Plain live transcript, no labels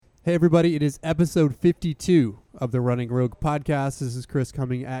Hey everybody, it is episode 52 of the Running Rogue podcast. This is Chris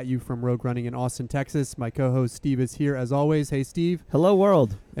coming at you from Rogue Running in Austin, Texas. My co-host Steve is here as always. Hey Steve. Hello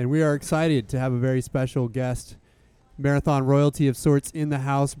world. And we are excited to have a very special guest, marathon royalty of sorts in the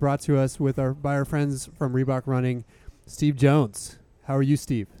house, brought to us by our friends from Reebok Running, Steve Jones. How are you,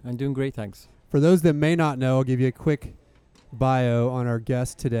 Steve? I'm doing great, thanks. For those that may not know, I'll give you a quick bio on our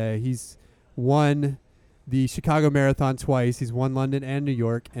guest today. He's won the Chicago Marathon twice. He's won London and New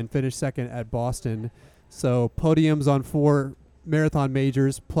York and finished second at Boston. So podiums on 4 marathon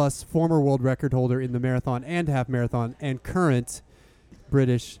majors, plus former world record holder in the marathon and half marathon and current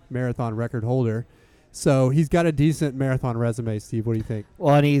British marathon record holder. So he's got a decent marathon resume, Steve. What do you think?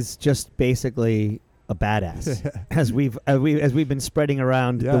 Well, and he's just basically a badass, as we've been spreading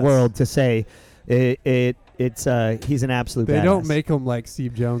around the world to say, he's an absolute. They badass. don't make him like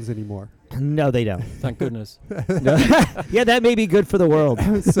Steve Jones anymore. No, they don't. Thank goodness. Yeah, that may be good for the world.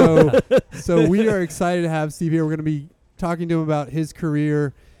 So we are excited to have Steve here. We're going to be talking to him about his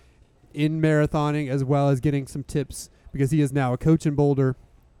career in marathoning, as well as getting some tips, because he is now a coach in Boulder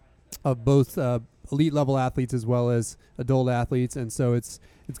of both elite level athletes as well as adult athletes. And so it's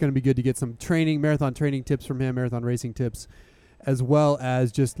going to be good to get some marathon training tips from him, marathon racing tips, as well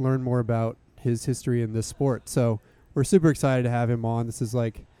as just learn more about his history in this sport. So we're super excited to have him on. This is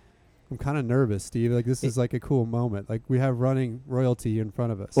I'm kind of nervous, Steve. This is like a cool moment. We have running royalty in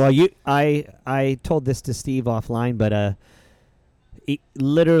front of us. Well, I told this to Steve offline, but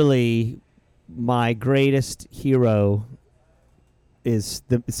literally my greatest hero is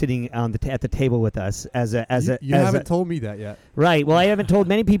sitting on at the table with us you haven't told me that yet. Right. Well, I haven't told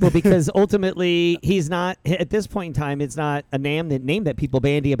many people because ultimately he's not, at this point in time, it's not a name that people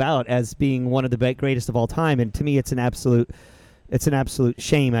bandy about as being one of the greatest of all time. And to me, it's an absolute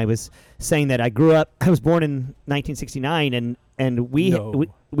shame. I was saying that I was born in 1969 and we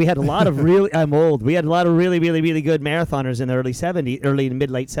had a lot of I'm old. We had a lot of really, really, really good marathoners in the early and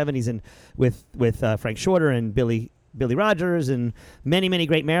mid-late 70s, and with Frank Shorter and Billy Rogers and many, many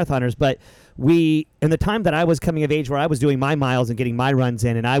great marathoners. But in the time that I was coming of age, where I was doing my miles and getting my runs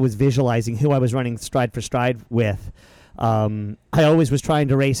in, and I was visualizing who I was running stride for stride with, I always was trying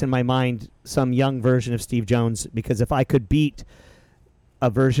to race in my mind some young version of Steve Jones, because if I could beat a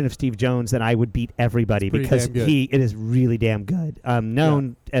version of Steve Jones, then I would beat everybody, because it is really damn good.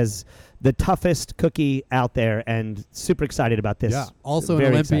 Known as the toughest cookie out there, and super excited about this. Yeah, also an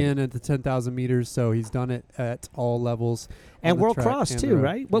Olympian at the 10,000 meters, so he's done it at all levels. And World Cross too,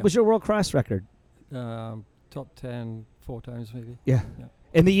 right? What was your World Cross record? Top 10 4 times maybe. Yeah.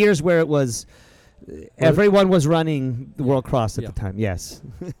 In the years where it was everyone was running the World Cross at the time. Yes.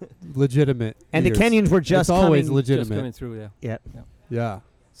 Legitimate. And years. the Kenyans were just always coming, legitimate. Just coming through, yeah. Yeah.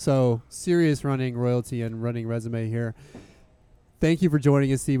 So serious running royalty and running resume here. Thank you for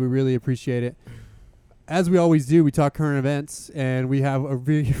joining us, Steve. We really appreciate it. As we always do, we talk current events, and we have a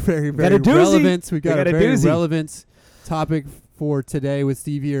very, very, very relevant. We've got a very relevant topic for today with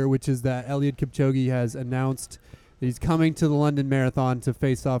Steve here, which is that Eliud Kipchoge has announced that he's coming to the London Marathon to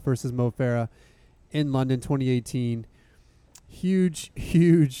face off versus Mo Farah in London 2018. Huge,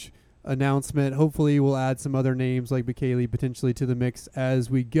 huge announcement. Hopefully we'll add some other names like Bekele potentially to the mix as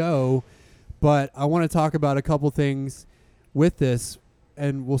we go. But I want to talk about a couple things with this,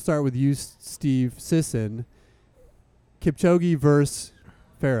 and we'll start with you, Steve Sisson. Kipchoge versus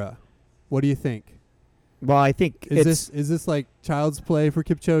Farah. What do you think? Well, I think is this like child's play for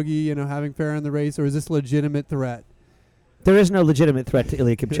Kipchoge, having Farah in the race, or is this a legitimate threat? There is no legitimate threat to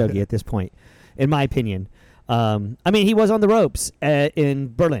Eliud Kipchoge at this point, in my opinion. He was on the ropes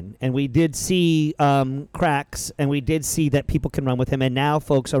in Berlin, and we did see cracks, and we did see that people can run with him. And now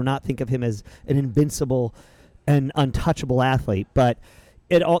folks are not think of him as an invincible and untouchable athlete. But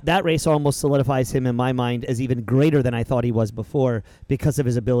that race almost solidifies him in my mind as even greater than I thought he was before, because of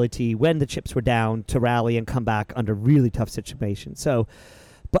his ability, when the chips were down, to rally and come back under really tough situations. So,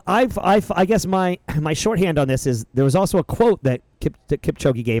 but I guess my shorthand on this is there was also a quote that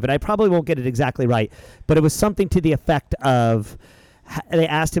Kipchoge gave, and I probably won't get it exactly right, but it was something to the effect of, they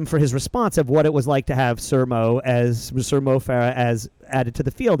asked him for his response of what it was like to have Sir Mo Farah as added to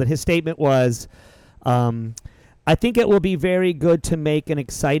the field, and his statement was, I think it will be very good to make it an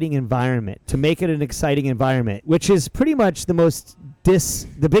exciting environment, which is pretty much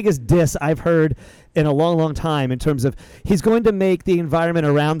the biggest diss I've heard in a long, long time, in terms of he's going to make the environment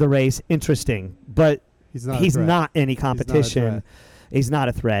around the race interesting, but he's not any competition. He's not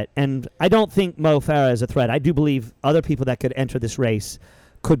a threat. And I don't think Mo Farah is a threat. I do believe other people that could enter this race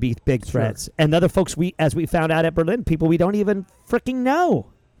could be big threats. And other folks, as we found out at Berlin, people we don't even freaking know.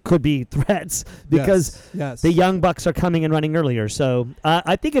 could be threats because yes. the young bucks are coming and running earlier. So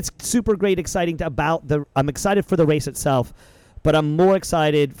I think it's super great, exciting I'm excited for the race itself, but I'm more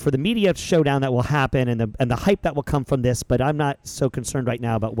excited for the media showdown that will happen and the hype that will come from this. But I'm not so concerned right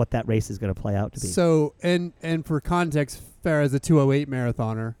now about what that race is going to play out to be. So, and for context, Farah is a 2:08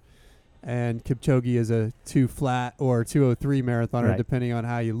 marathoner, and Kipchoge is a 2 flat or 2:03 marathoner, Right. depending on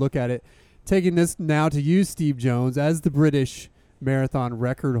how you look at it. Taking this now to you, Steve Jones, as the British marathon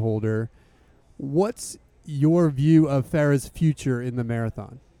record holder, what's your view of Farah's future in the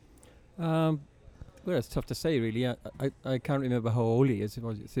marathon? Well, it's tough to say, really. I can't remember how old he is.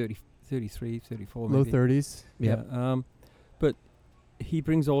 Was it 30, 33, 34 Low maybe? 30s? Yeah. But he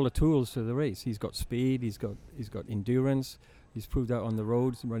brings all the tools to the race. He's got speed. He's got endurance. He's proved out on the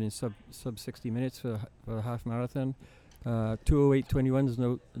roads, running sub 60 minutes for a half marathon. 2:08:21 is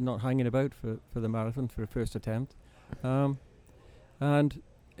not hanging about for the marathon for a first attempt. And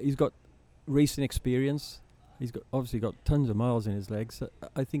he's got racing experience. He's obviously got tons of miles in his legs.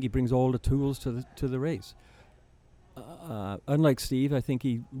 I think he brings all the tools to the race. Unlike Steve, I think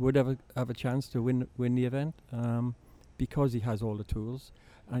he would have a chance to win the event because he has all the tools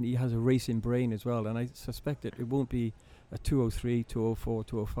and he has a racing brain as well. And I suspect it won't be a 2:03, 2:04,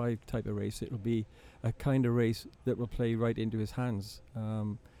 2:05 type of race. It will be a kind of race that will play right into his hands.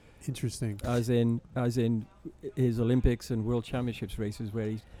 Interesting. As in his Olympics and World Championships races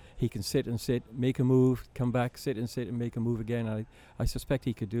where he can sit and make a move, come back, sit and make a move again. I suspect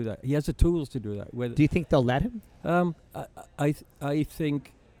he could do that. He has the tools to do that. Do you think they'll let him? I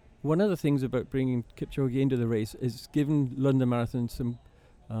think one of the things about bringing Kipchoge into the race is giving London Marathon some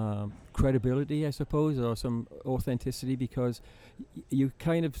credibility, I suppose, or some authenticity, because you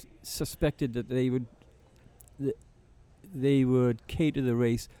kind of suspected that they would cater the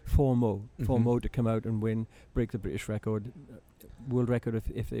race for Mo, to come out and win, break the British record, world record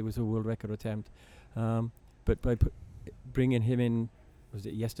if there was a world record attempt. But by bringing him in, was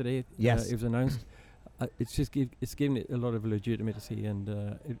it yesterday? Yes. It was announced. It's given it a lot of legitimacy, and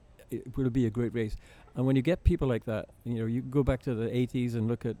it will be a great race. And when you get people like that, you go back to the 80s and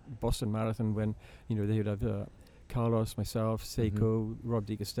look at Boston Marathon when they would have Carlos, myself, Seiko, Rob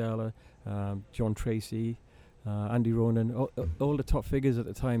Di Castella, John Tracy, Andy Ronan, all the top figures at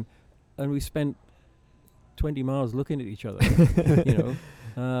the time, and we spent 20 miles looking at each other.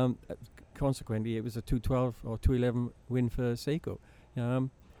 Consequently, it was a 2:12 or 2:11 win for Seiko,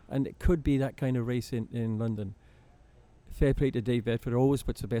 and it could be that kind of race in London. Fair play to Dave Bedford, always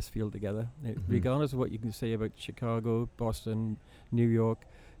puts the best field together, regardless of what you can say about Chicago, Boston, New York.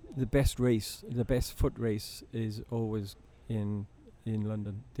 The best foot race is always in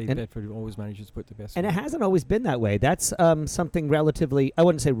London. Dave Bedford always manages to put the best. And it hasn't always been that way. That's something relatively, I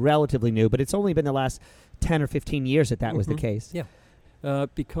wouldn't say relatively new, but it's only been the last 10 or 15 years that was the case. Yeah,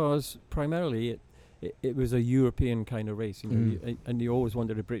 because primarily it was a European kind of race, and you always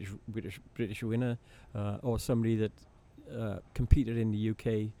wanted a British winner, or somebody that competed in the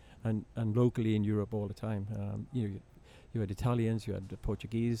UK and locally in Europe all the time. You had Italians, you had the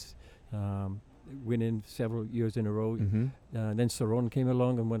Portuguese, winning several years in a row. Then Cerrone came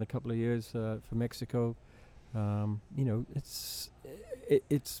along and won a couple of years for Mexico.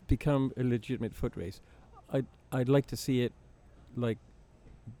 It's become a legitimate foot race. I'd like to see it like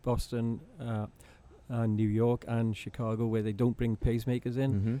Boston, and New York and Chicago, where they don't bring pacemakers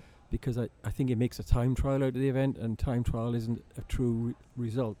in, because I think it makes a time trial out of the event, and time trial isn't a true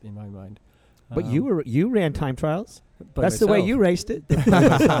result in my mind. But you ran time trials. By That's the way myself. you raced it. By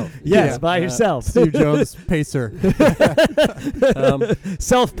myself. Yes, by yourself. Steve Jones, pacer.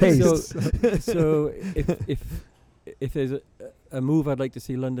 Self-paced. So if there's a move I'd like to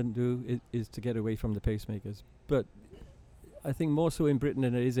see London do is to get away from the pacemakers. But I think more so in Britain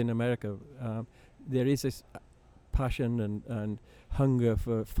than it is in America. There is this passion and hunger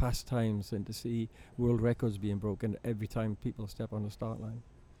for fast times, and to see world records being broken every time people step on the start line.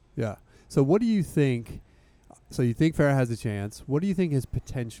 Yeah. So what do you think? So you think Farah has a chance. What do you think his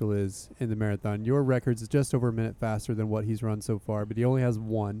potential is in the marathon? Your record's just over a minute faster than what he's run so far, but he only has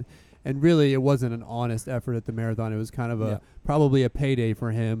one. And really, it wasn't an honest effort at the marathon. It was kind of probably a payday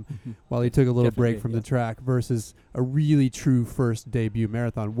for him while he took a little break from the track versus a really true first debut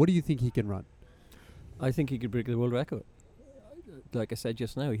marathon. What do you think he can run? I think he could break the world record. Like I said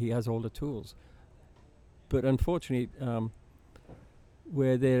just now, he has all the tools. But unfortunately,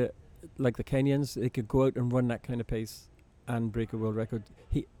 where they're like the Kenyans, they could go out and run that kind of pace and break a world record.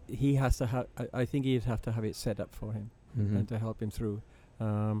 He has to have. I think he'd have to have it set up for him and to help him through,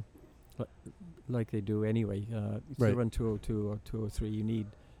 like they do anyway. To run 202 or 203,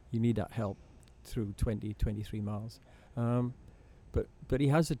 you need that help through 23 miles. but he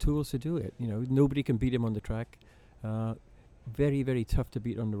has the tools to do it. Nobody can beat him on the track. Very, very tough to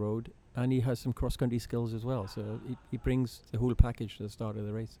beat on the road, and he has some cross-country skills as well. So he brings the whole package to the start of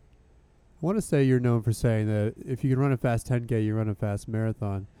the race. I want to say you're known for saying that if you can run a fast 10K, you run a fast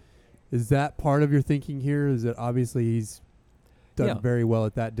marathon. Is that part of your thinking here? Is that obviously he's done very well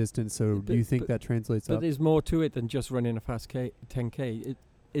at that distance, so do you think that translates but up? There's more to it than just running a fast 10K.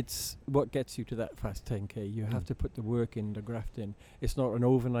 It's what gets you to that fast 10K. You have to put the work in, the graft in. It's not an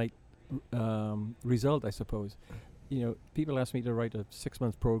overnight result, I suppose. People ask me to write a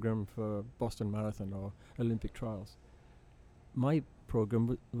 6-month program for Boston Marathon or Olympic trials. My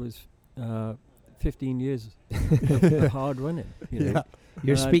program was 15 years of hard running.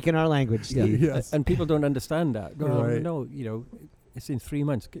 You're speaking our language, Steve. Yes. And people don't understand that. Right. No, it's in 3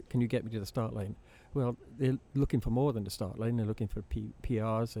 months. Can you get me to the start line? Well, they're looking for more than the start line. They're looking for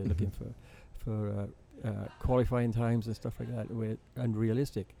PRs. They're looking for qualifying times and stuff like that. Where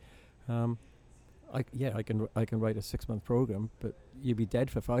unrealistic. I can write a 6-month program, but you'll be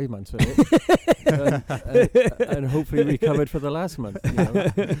dead for 5 months of it, and hopefully recovered for the last month.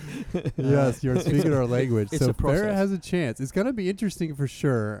 Yes, you're speaking our language. It's so a process. Farah has a chance. It's going to be interesting for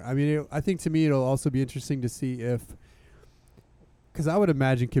sure. I mean, I think to me it'll also be interesting to see because I would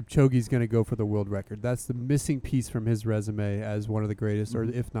imagine Kipchoge's going to go for the world record. That's the missing piece from his resume as one of the greatest, or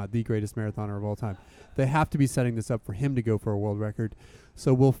if not the greatest marathoner of all time. They have to be setting this up for him to go for a world record.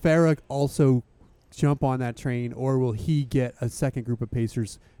 So will Farah also jump on that train, or will he get a second group of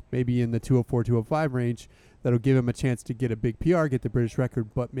pacers maybe in the 204, 205 range that'll give him a chance to get a big PR, get the British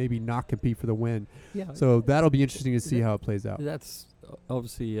record, but maybe not compete for the win? Yeah. So that'll be interesting to see how it plays out. That's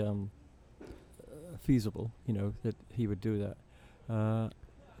obviously feasible, that he would do that.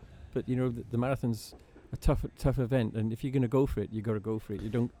 But the marathon's a tough event, and if you're going to go for it, you got to go for it. You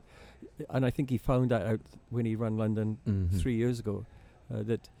don't. And I think he found that out when he ran London 3 years ago,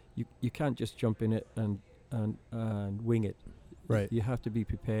 that you can't just jump in it and wing it. Right. You have to be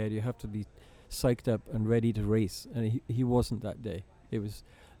prepared. You have to be psyched up and ready to race. And he wasn't that day. It was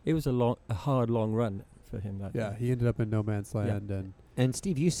a hard long run for him that day. Yeah, he ended up in no man's land. And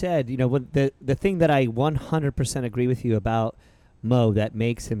Steve, you said, when the thing that I 100% agree with you about Mo that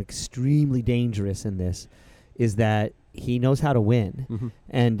makes him extremely dangerous in this is that he knows how to win,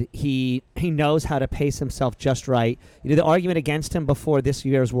 and he knows how to pace himself just right. The argument against him before this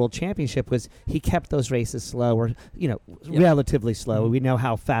year's World Championship was he kept those races slow, or relatively slow. We know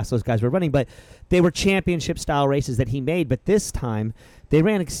how fast those guys were running, but they were championship-style races that he made. But this time, they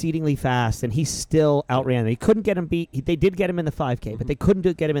ran exceedingly fast, and he still outran them. He couldn't get him beat. They did get him in the 5K, but they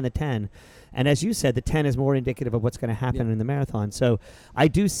couldn't get him in the 10. And as you said, the 10 is more indicative of what's going to happen in the marathon. So I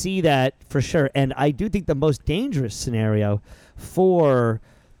do see that for sure. And I do think the most dangerous scenario for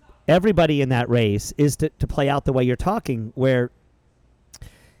everybody in that race is to play out the way you're talking, where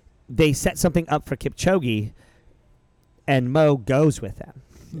they set something up for Kipchoge and Mo goes with them.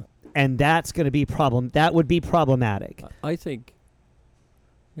 Yeah. And that's going to be that would be problematic. I think,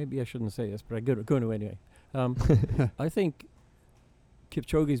 maybe I shouldn't say this, but I'm going to anyway. I think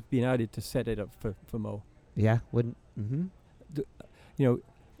Kipchoge's been added to set it up for Mo. Yeah, wouldn't.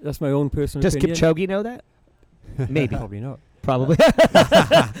 That's my own personal Does opinion. Does Kipchoge know that? Maybe. Probably not. Probably.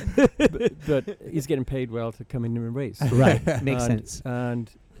 but he's getting paid well to come in and race. Right. Makes sense. And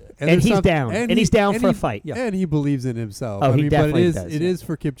he's down. And he's down for a fight. Yeah. And he believes in himself. Oh, he definitely does. It is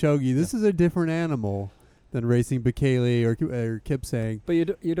for Kipchoge. This is a different animal than racing Bekele or Kipsang. But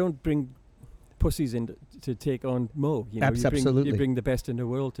you don't bring pussies in to take on Mo. Absolutely. You bring the best in the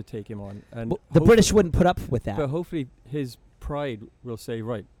world to take him on. And the British wouldn't put up with that. But hopefully his pride will say,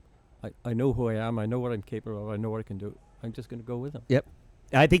 right, I know who I am. I know what I'm capable of. I know what I can do. I'm just going to go with him. Yep.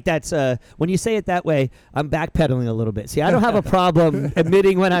 I think that's, when you say it that way, I'm backpedaling a little bit. See, I don't have a problem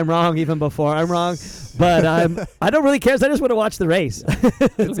admitting when I'm wrong even before I'm wrong, but I don't really care. I just want to watch the race.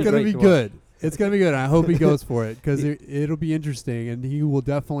 It's going to be good. It's going to be good. I hope he goes for it because it'll be interesting, and he will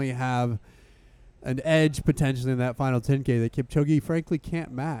definitely have an edge potentially in that final 10K that Kipchoge frankly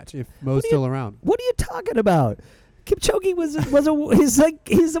can't match if Mo's still around. What are you talking about? Kipchoge was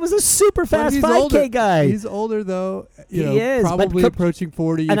a super fast 5K guy. He's older though. He is probably approaching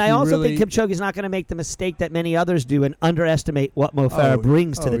 40. And I also think Kipchoge's not going to make the mistake that many others do and underestimate what Mo Farah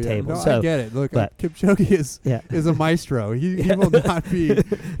brings to the table. No, so I get it. Look, Kipchoge is a maestro. He will not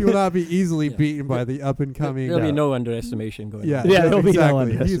be easily beaten by the up and coming. There'll be no underestimation going on. There'll be no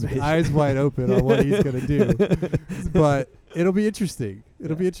underestimation. He's eyes wide open on what he's going to do. But it'll be interesting.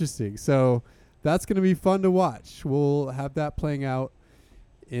 It'll be interesting. So that's going to be fun to watch. We'll have that playing out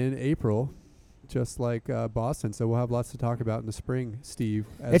in April, just like Boston. So we'll have lots to talk about in the spring, Steve.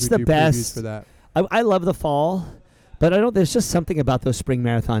 As it's we the do best previews for that. I love the fall, But I don't. There's just something about those spring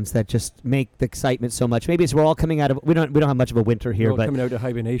marathons that just make the excitement so much. Maybe it's we're all coming out of. We don't have much of a winter here, We're all but coming out of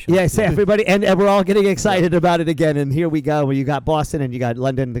hibernation. yeah, so everybody and we're all getting excited about it again. And here we go. Where you got Boston and you got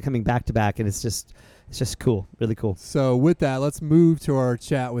London coming back to back, and it's just cool, really cool. So with that, let's move to our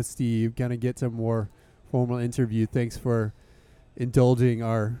chat with Steve. Gonna get to a more formal interview. Thanks for indulging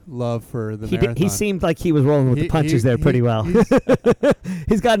our love for the marathon. He seemed like he was rolling with the punches there pretty well.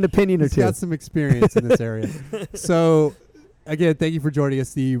 He's got an opinion or two. He's got some experience in this area. So, again, thank you for joining us,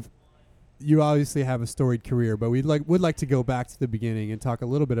 Steve. You obviously have a storied career, but would like to go back to the beginning and talk a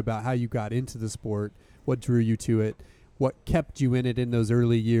little bit about how you got into the sport, what drew you to it, what kept you in it in those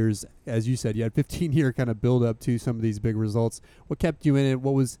early years. As you said, you had 15-year kind of build up to some of these big results. What kept you in it?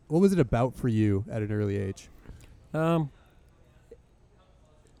 What was it about for you at an early age?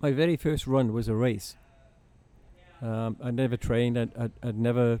 My very first run was a race. I never trained. I'd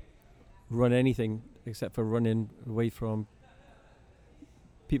never run anything except for running away from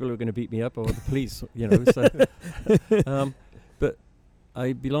people who were going to beat me up or the police, you know. So, but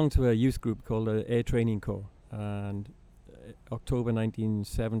I belonged to a youth group called the Air Training Corps, and October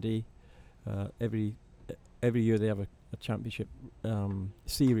 1970, every year they have a championship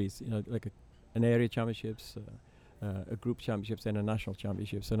series, you know, like an area championships. A group championships and a national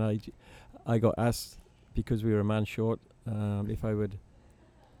championships, and I got asked, because we were a man short, if I would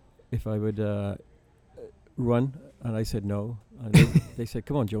run, and I said no. And they said,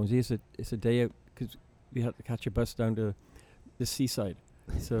 "Come on, Jonesy, it's a day out," because we had to catch a bus down to the seaside.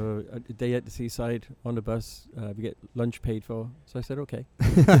 So a day at the seaside on the bus, we get lunch paid for. So I said, "Okay."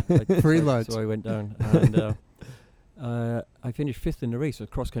 Free lunch. So I went down, and I finished fifth in the race, a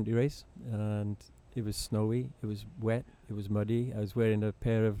cross-country race, and it was snowy, it was wet, it was muddy. I was wearing a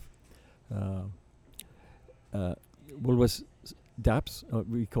pair of Woolworths DAPs.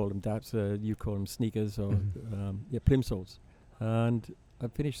 We call them DAPs. You call them sneakers or plimsolls. And I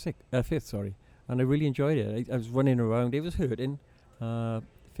finished fifth. Sorry, and I really enjoyed it. I was running around. It was hurting.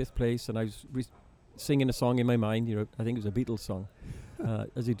 Fifth place, and I was singing a song in my mind. You know, I think it was a Beatles song,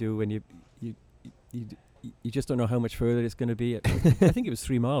 as you do when you just don't know how much further it's going to be. I think it was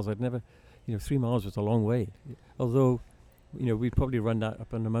 3 miles. I'd never. 3 miles was a long way. Although, we'd probably run that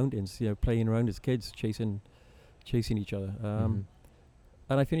up on the mountains, playing around as kids, chasing each other. And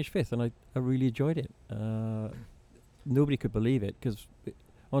I finished fifth, and I really enjoyed it. Nobody could believe it, because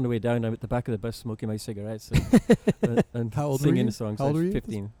on the way down, I'm at the back of the bus smoking my cigarettes and How old singing were you? the songs. How old I were was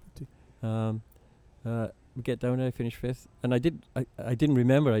you? 15. We get down there, I finished fifth, and I didn't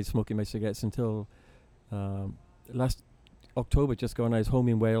remember I was smoking my cigarettes until last October just gone. I was home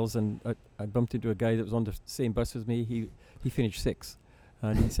in Wales, and I bumped into a guy that was on the same bus as me. He finished sixth,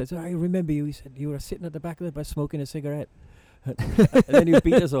 and he said, "I remember you." He said, "You were sitting at the back of the bus smoking a cigarette." And then he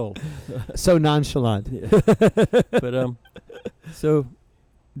beat us all. So nonchalant. But so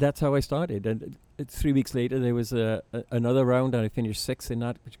that's how I started. And 3 weeks later, there was another round, and I finished sixth in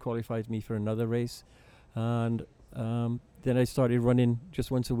that, which qualified me for another race. And then I started running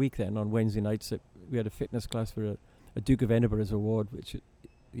just once a week. Then on Wednesday nights, we had a fitness class for a Duke of Edinburgh's award, which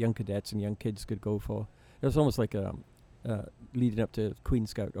young cadets and young kids could go for. It was almost like leading up to Queen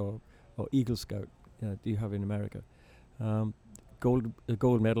Scout or Eagle Scout. Do you have in America? The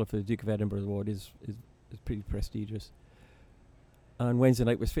gold medal for the Duke of Edinburgh award is pretty prestigious. And Wednesday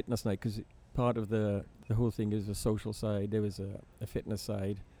night was fitness night, because part of the whole thing is a social side. There was a fitness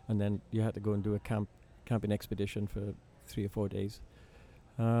side, and then you had to go and do a camping expedition for 3 or 4 days.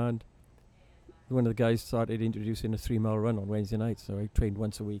 And one of the guys started introducing a 3 mile run on Wednesday night, so I trained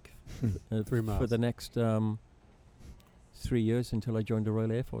once a week 3 miles for the next 3 years until I joined the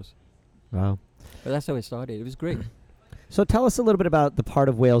Royal Air Force. Wow. But that's how it started. It was great. So tell us a little bit about the part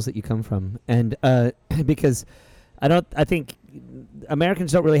of Wales that you come from, and because I think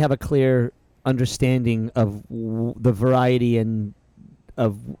Americans don't really have a clear understanding of the variety and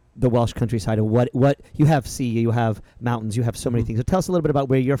of the Welsh countryside, and what you have sea, you have mountains, you have so many things. So tell us a little bit about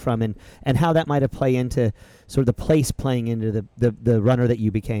where you're from and how that might have played into sort of the place playing into the runner that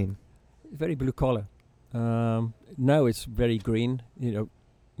you became. Very blue collar. Now it's very green.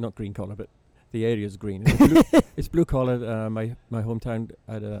 Not green collar, but the area is green. It's blue collar. My hometown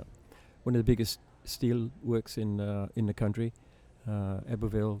had one of the biggest steel works in the country,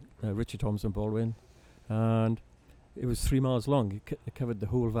 Eberville, Richard Thompson Baldwin, and it was 3 miles long. It covered the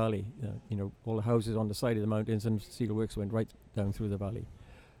whole valley. All the houses on the side of the mountains, and steel works went right down through the valley.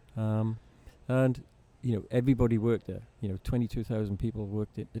 And everybody worked there. 22,000 people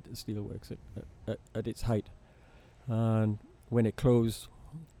worked at the steel works at its height. And when it closed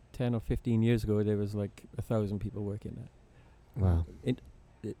 10 or 15 years ago, there was like 1,000 people working there. Wow.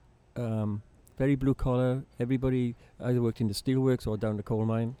 But very blue collar. Everybody either worked in the steelworks or down the coal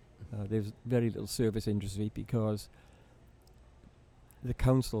mine. There's very little service industry because the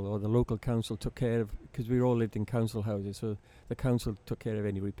council or the local council took care of, because we all lived in council houses, so the council took care of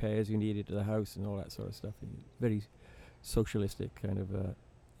any repairs you needed to the house and all that sort of stuff. Very socialistic kind of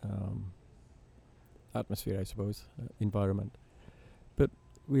atmosphere, I suppose, environment. But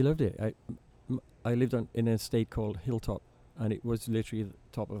we loved it. I lived in an estate called Hilltop, and it was literally the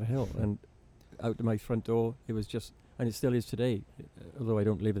top of a hill. And out to my front door, it was just, and it still is today, although I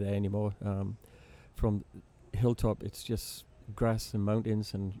don't live there anymore. From Hilltop, it's just grass and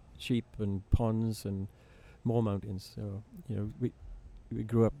mountains and sheep and ponds and more mountains. So, you know, we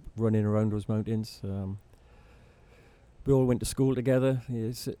grew up running around those mountains. We all went to school together.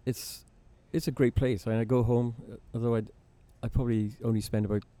 It's a great place. I go home, although I probably only spend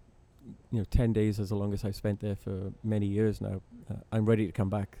about 10 days as the longest I've spent there for many years now. I'm ready to come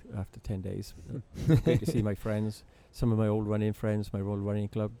back after 10 days. Great to see my friends, some of my old running friends, my old running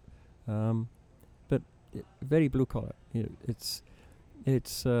club. But very blue collar. It's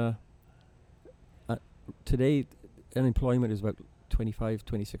today unemployment is about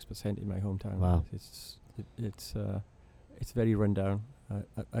 25-26% in my hometown. Wow. It's very run down.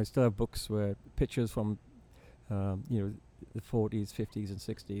 I still have books where pictures from the 40s, 50s and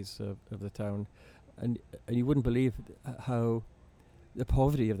 60s of the town, and you wouldn't believe how the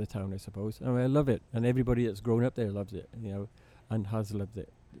poverty of the town, I suppose. I mean, I love it, and everybody that's grown up there loves it, and has loved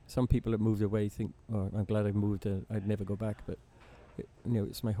it. Some people that moved away think, "Oh, I'm glad I moved. I'd never go back." But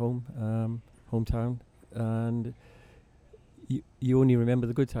it's my hometown, and you only remember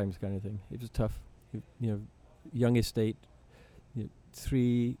the good times, kind of thing. It was tough, young estate,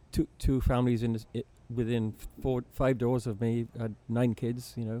 two families in within 5 doors of me. Had 9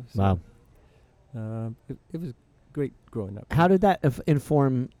 kids. So Wow. It was great growing up. How did that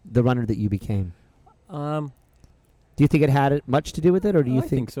inform the runner that you became? Do you think it had much to do with it, or do you I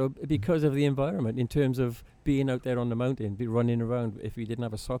think so, because of the environment, in terms of being out there on the mountain, be running around. If we didn't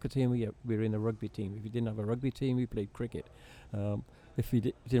have a soccer team, we were in a rugby team. If we didn't have a rugby team, we played cricket. If we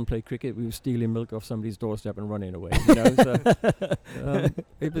didn't play cricket, we were stealing milk off somebody's doorstep and running away.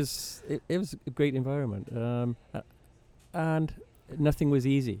 It was a great environment, and nothing was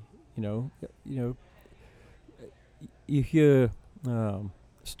easy. You hear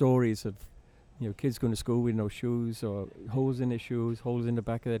stories of kids going to school with no shoes, or holes in their shoes, holes in the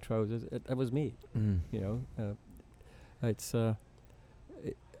back of their trousers. That was me.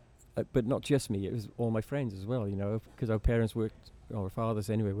 But not just me, it was all my friends as well, because our parents worked, or our fathers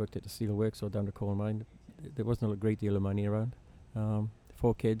anyway, worked at the steel works or down the coal mine. There wasn't a great deal of money around.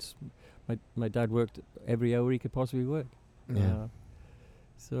 4 kids. My dad worked every hour he could possibly work. Yeah.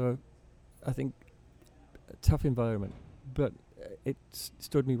 So I think a tough environment, but it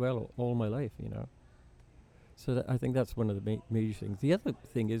stood me well all my life, So I think that's one of the major things. The other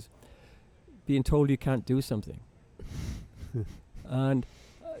thing is being told you can't do something. And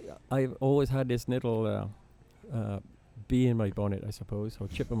I've always had this little bee in my bonnet, I suppose, or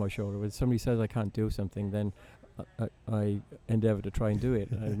chip on my shoulder. When somebody says I can't do something, then I endeavour to try and do it.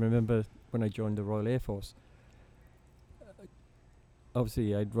 I remember when I joined the Royal Air Force.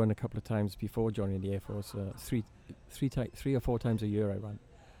 Obviously, I'd run a couple of times before joining the Air Force. 3 or 4 times a year I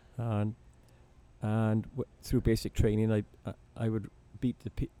ran, and through basic training, I would beat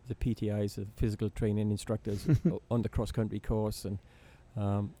the PTIs, the physical training instructors, on the cross country course, and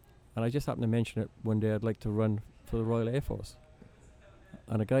I just happened to mention it one day. I'd like to run for the Royal Air Force,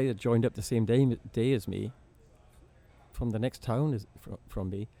 and a guy that joined up the same day as me, from the next town from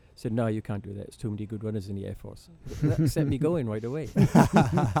me, said, "No, you can't do that. It's too many good runners in the Air Force." That set me going right away.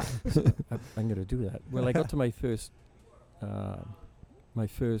 So I'm going to do that. Well, I got to my first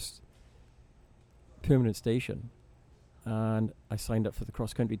permanent station, and I signed up for the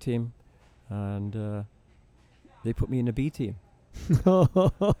cross country team, and they put me in the B team. Oh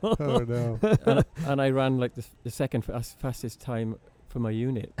no! and I ran like the second fastest time for my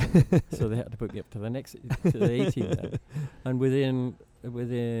unit, so they had to put me up to the A team then. And within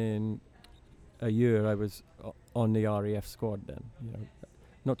a year, I was on the RAF squad then.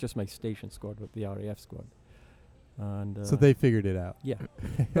 Not just my station squad, but the RAF squad. And so they figured it out. Yeah.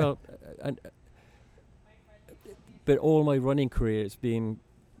 Well, but all my running career has been,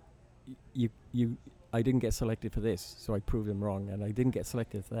 I didn't get selected for this, so I proved them wrong, and I didn't get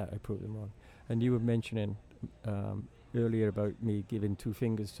selected for that, I proved them wrong. And you were mentioning earlier about me giving 2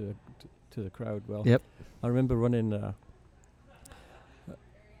 fingers to the crowd. Well, yep. I remember running.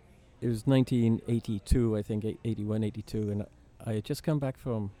 It was 1982, I think, 81, 82, and I had just come back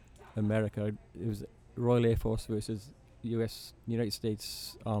from America. It was Royal Air Force versus United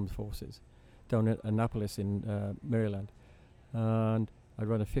States Armed Forces, down at Annapolis in Maryland, and I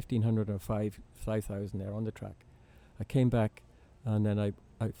ran a 1500 and 5,000 there on the track. I came back, and then I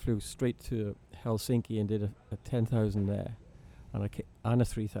flew straight to Helsinki and did a 10,000 there, and a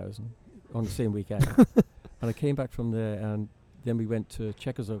 3,000 on the same weekend. And I came back from there, and then we went to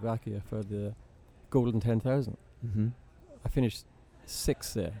Czechoslovakia for the Golden 10,000. Mm-hmm. I finished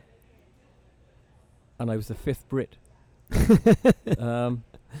 6th there, and I was the 5th Brit.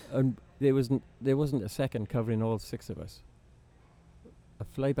 And there wasn't a second covering all 6 of us. I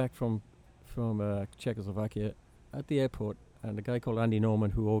fly back from Czechoslovakia at the airport, and a guy called Andy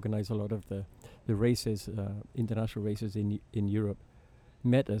Norman, who organised a lot of the races, international races in Europe,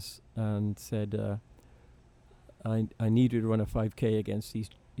 met us and said, I need you to run a 5K against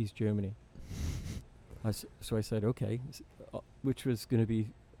East Germany. So I said, okay, which was going to be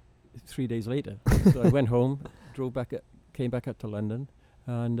 3 days later. So I went home, came back up to London,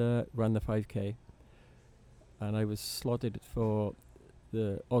 and ran the 5K. And I was slotted for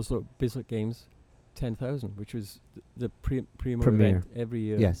the Oslo Bislett Games 10,000, which was the premier event every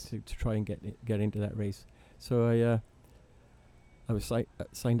year. Yes. to try and get into that race. So I was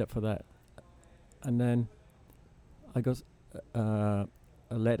signed up for that, and then I got a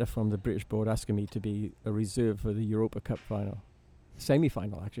letter from the British board asking me to be a reserve for the Europa Cup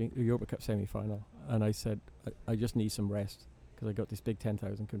semi-final actually, the Europa Cup semi-final. And I said I just need some rest because I got this big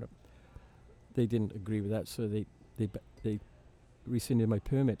 10,000 coming up. They didn't agree with that, so they rescinded my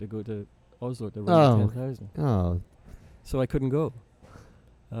permit to go to Oslo to run the 10,000. Oh. So I couldn't go.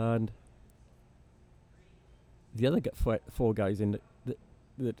 And the other 4 guys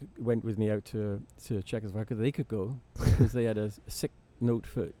that went with me out to Czechoslovakia, they could go because they had a sick note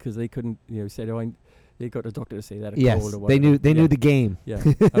because they couldn't, said, they got a doctor to say that a cold or whatever. They knew the game. Yeah,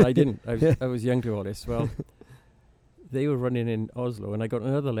 and I didn't. I was young to all this. Well, they were running in Oslo, and I got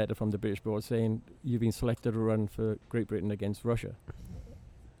another letter from the British board saying, you've been selected to run for Great Britain against Russia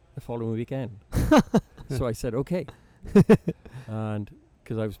the following weekend. So I said, okay. And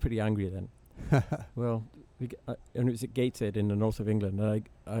because I was pretty angry then. Well, and it was at Gateshead in the north of England, and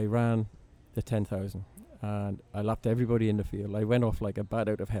I ran the 10,000, and I lapped everybody in the field. I went off like a bat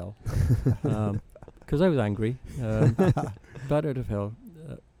out of hell because I was angry. Bat out of hell.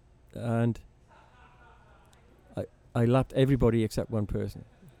 And I lapped everybody except one person.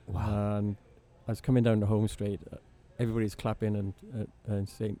 Wow. And I was coming down the home straight. Everybody's clapping and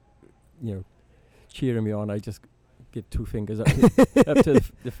saying, cheering me on. I just give 2 fingers up to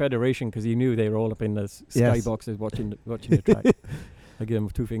the federation because he knew they were all up in the sky boxes watching the track. I gave them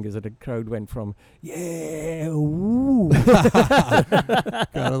 2 fingers, and the crowd went from yeah, woo, got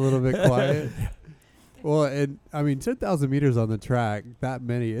a little bit quiet. Well, and I mean, 10,000 meters on the track, that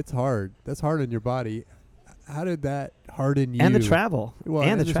many, it's hard. That's hard on your body. How did that harden you? And the travel. Well,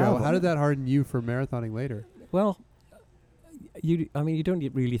 and the travel. How did that harden you for marathoning later? Well, you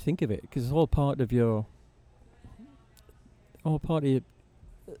don't really think of it because it's all part of your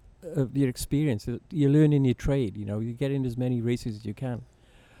experience. You're learning your trade. You get in as many races as you can.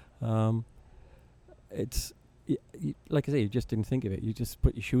 It's like I say, you just didn't think of it. You just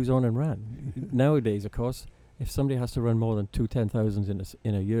put your shoes on and ran. Nowadays, of course, if somebody has to run more than 2 10,000s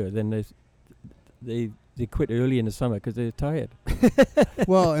in a year, then they quit early in the summer because they're tired.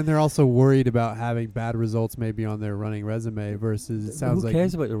 Well, and they're also worried about having bad results maybe on their running resume versus it sounds like who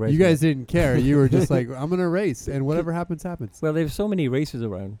cares about the race? You guys didn't care. You were just like, I'm going to race, and whatever happens, happens. Well, there's so many races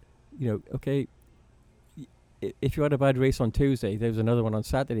around. Okay, if you had a bad race on Tuesday, there's another one on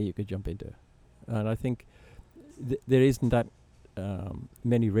Saturday you could jump into. And I think there isn't that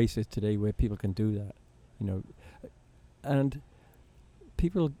many races today where people can do that. And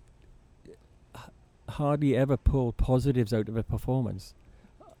people hardly ever pull positives out of a performance.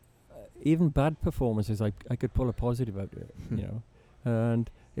 Even bad performances, I could pull a positive out of it, And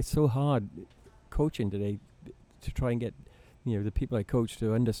it's so hard coaching today to try and get, the people I coach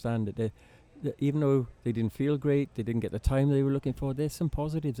to understand that even though they didn't feel great, they didn't get the time they were looking for, there's some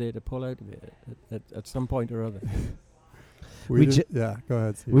positives there to pull out of it at some point or other. Go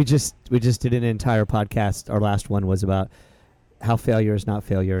ahead, Steve. We just did an entire podcast. Our last one was about how failure is not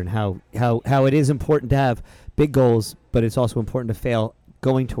failure, and how it is important to have big goals, but it's also important to fail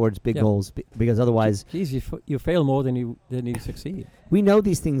going towards big goals because otherwise, you fail more than you succeed. We know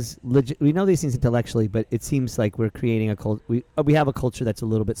these things. We know these things intellectually, but it seems like we're creating a culture. We have a culture that's a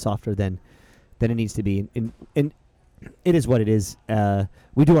little bit softer than it needs to be, and it is what it is.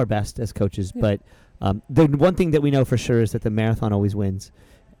 We do our best as coaches, but the one thing that we know for sure is that the marathon always wins,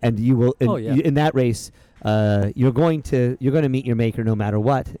 and you will in that race. You're going to meet your maker no matter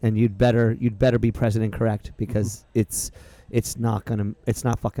what, and you'd better be present and correct because it's not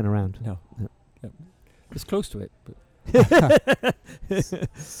fucking around. No. It's close to it. But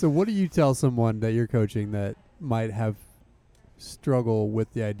So what do you tell someone that you're coaching that might have struggle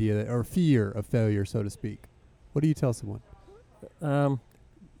with the idea that, or fear of failure, so to speak? What do you tell someone? Go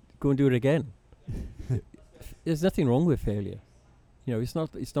and do it again. There's nothing wrong with failure. It's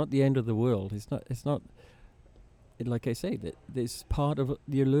not the end of the world. It's not like I say, that it's part of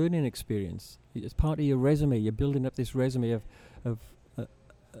your learning experience. It's part of your resume. You're building up this resume of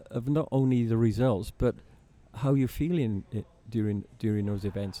not only the results, but how you're feeling during those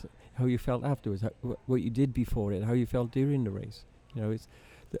events, how you felt afterwards, what you did before it, how you felt during the race. It's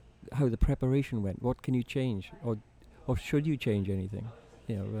how the preparation went. What can you change, or should you change anything?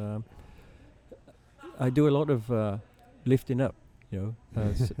 I do a lot of lifting up,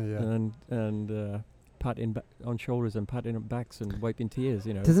 and patting on shoulders and patting on backs and wiping tears.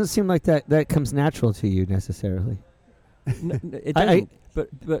 Doesn't seem like that comes natural to you necessarily. It doesn't.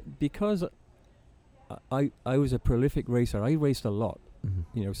 But because I was a prolific racer, I raced a lot.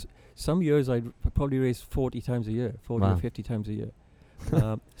 Mm-hmm. Some years I'd probably race 40 times a year, 40 Wow. or 50 times a year.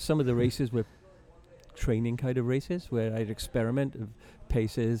 Some of the races were training kind of races where I'd experiment of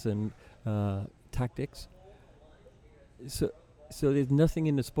paces and tactics. So there's nothing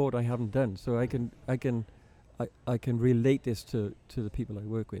in the sport I haven't done. So I can relate this to the people I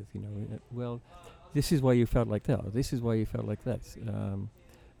work with. Well, this is why you felt like that. Or this is why you felt like that.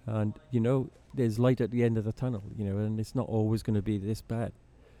 And there's light at the end of the tunnel. And it's not always going to be this bad.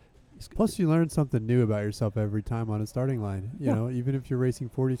 Plus, you learn something new about yourself every time on a starting line. Even if you're racing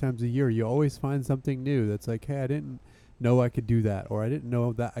 40 times a year, you always find something new that's like, hey, I didn't know I could do that, or I didn't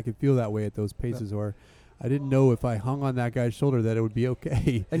know that I could feel that way at those paces, or I didn't know if I hung on that guy's shoulder that it would be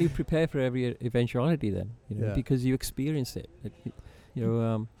okay. And you prepare for every eventuality then, because you experience it.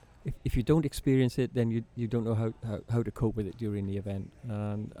 If you don't experience it, then you don't know how to cope with it during the event.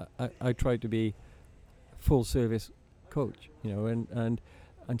 And I try to be full service coach, and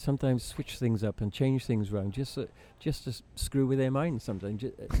sometimes switch things up and change things around just to screw with their minds sometimes,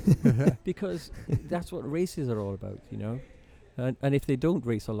 because that's what races are all about, And if they don't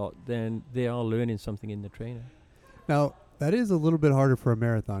race a lot, then they are learning something in the trainer. Now, that is a little bit harder for a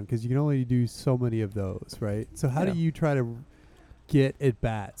marathon because you can only do so many of those, right? So how do you try to get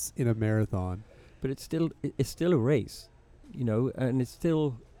at-bats in a marathon? But it's still a race, and it's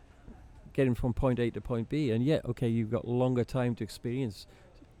still getting from point A to point B. And you've got longer time to experience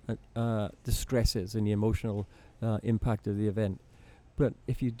the stresses and the emotional impact of the event. But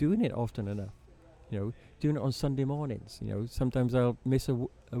if you're doing it often enough, doing it on Sunday mornings, sometimes I'll miss a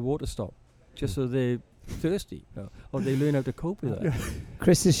water stop just so they're thirsty, or they learn how to cope with that.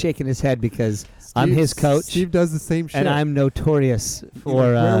 Chris is shaking his head because I'm his coach. Steve does the same shit. And I'm notorious for...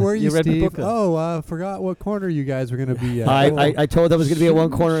 Where were you, read the Steve? book. Forgot what corner you guys were going to be at. I told them I was going to be at one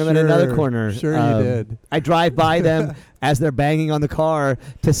corner and then another corner. Sure you did. I drive by them as they're banging on the car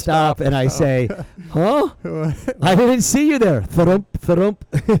to stop, and I say, huh? I didn't see you there. Thump, thump.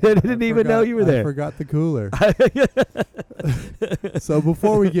 I didn't even know you were there. I forgot the cooler. So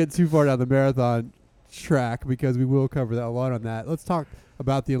before we get too far down the marathon track, because we will cover a lot on that, let's talk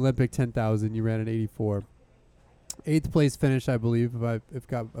about the Olympic 10,000. You ran an 84. 8th place finish, I believe,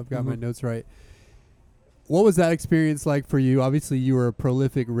 if I've got my notes right. What was that experience like for you? Obviously, you were a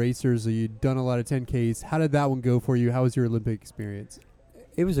prolific racer, so you'd done a lot of 10Ks. How did that one go for you? How was your Olympic experience?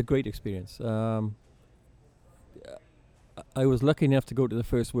 It was a great experience. I was lucky enough to go to the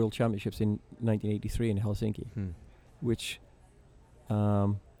first World Championships in 1983 in Helsinki, which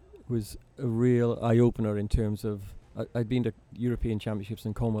was a real eye-opener in terms of... I'd been to European Championships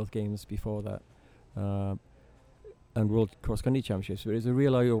and Commonwealth Games before that, and World Cross Country Championships, but it was a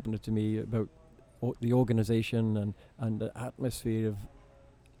real eye-opener to me about the organisation and the atmosphere of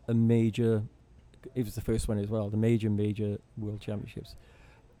a major... It was the first one as well, the major World Championships.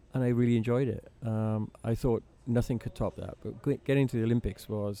 And I really enjoyed it. I thought nothing could top that, but getting to the Olympics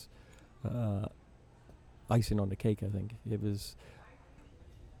was icing on the cake, I think. It was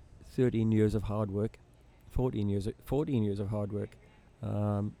 13 years of hard work, 14 years of hard work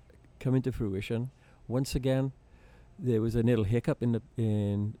coming to fruition. Once again, there was a little hiccup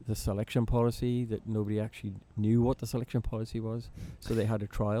in the selection policy that nobody actually knew what the selection policy was. So they had a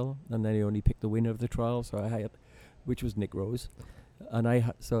trial, and then they only picked the winner of the trial. So which was Nick Rose, and I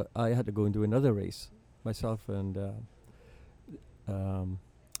had to go and do another race myself and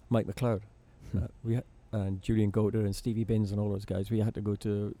Mike McLeod. And Julian Goder and Stevie Binns and all those guys. We had to go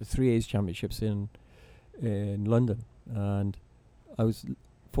to the 3A's Championships in London, and I was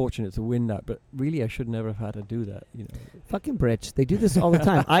fortunate to win that. But really, I should never have had to do that. Fucking Brits, they do this all the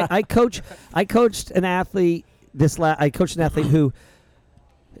time. I coached an athlete. I coached an athlete who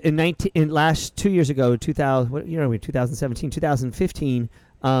in last 2 years ago, 2000, what year are we? 2017, 2015.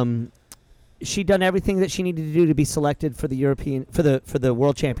 She'd done everything that she needed to do to be selected for the European for the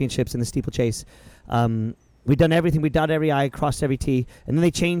World Championships in the steeplechase. We'd done everything. We dotted every I, crossed every T, and then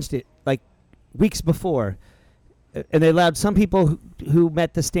they changed it like weeks before, and they allowed some people who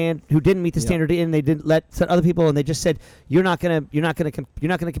didn't meet the standard in. They didn't let some other people, and they just said you're not gonna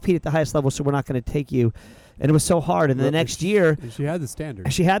compete at the highest level, so we're not gonna take you. And it was so hard. And the next year, she had the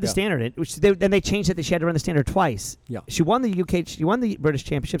standard. She had the standard. Then they changed it that she had to run the standard twice. Yeah. She won the UK. She won the British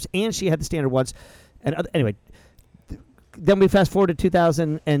Championships, and she had the standard once. And anyway, then we fast forward to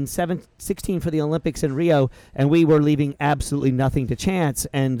 2016 for the Olympics in Rio, and we were leaving absolutely nothing to chance.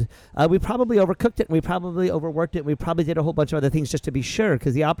 And we probably overcooked it, and we probably overworked it, and we probably did a whole bunch of other things just to be sure,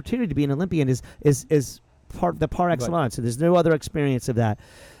 because the opportunity to be an Olympian is par excellence. So there's no other experience of that.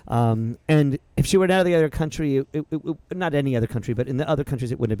 And if she were in any other country, not any other country, but in the other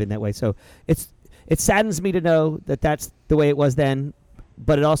countries, it wouldn't have been that way. So it saddens me to know that that's the way it was then,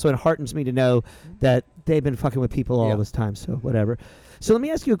 but it also heartens me to know that they've been fucking with people all this time. So whatever. So let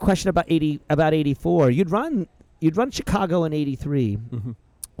me ask you a question about 84. You'd run Chicago in 83. Mm-hmm.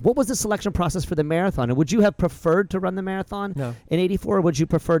 What was the selection process for the marathon? And would you have preferred to run the marathon in 84, or would you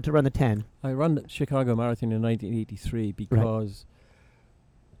prefer to run the 10? I ran the Chicago Marathon in 1983 because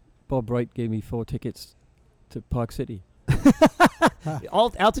Bob Wright gave me 4 tickets to Park City.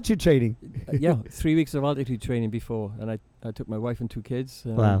 Altitude training. 3 weeks of altitude training before, and I took my wife and 2 kids.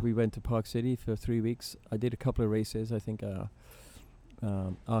 Wow. We went to Park City for 3 weeks. I did a couple of races. I think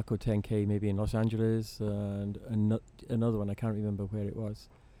Arco 10K maybe in Los Angeles, and another one I can't remember where it was,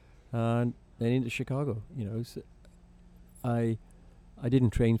 and then into Chicago. So I didn't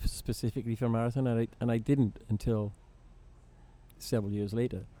train specifically for a marathon, and I didn't until several years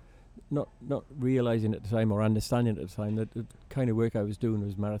later. Not realizing at the time or understanding at the time that the kind of work I was doing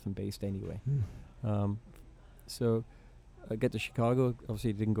was marathon based anyway. So I get to Chicago.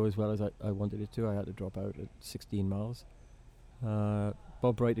 Obviously it didn't go as well as I wanted it to. I had to drop out at 16 miles.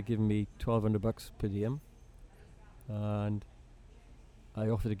 Bob Wright had given me $1,200 per diem, and I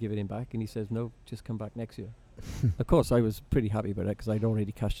offered to give it him back, and he says, no, just come back next year. Of course, I was pretty happy about that because I'd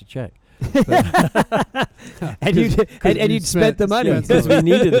already cashed a check. And you'd spent the money. Because we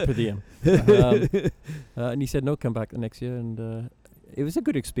needed it per diem. And he said, no, come back the next year. And it was a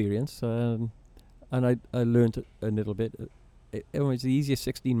good experience. And I learned a little bit. It was the easiest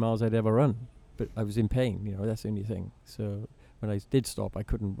 16 miles I'd ever run. But I was in pain, that's the only thing. So when I did stop, I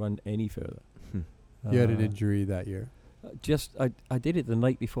couldn't run any further. You had an injury that year. I did it the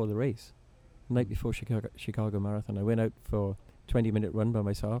night before the race. Night before Chicago Marathon. I went out for a 20-minute run by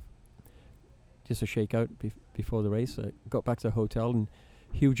myself, just a shakeout before the race. I got back to the hotel, and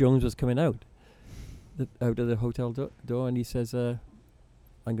Hugh Jones was coming out of the hotel door, and he says, I'm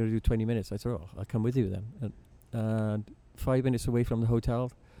going to do 20 minutes. I said, I'll come with you then. And 5 minutes away from the hotel,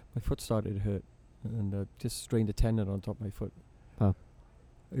 my foot started to hurt, and just strained a tendon on top of my foot. Wow.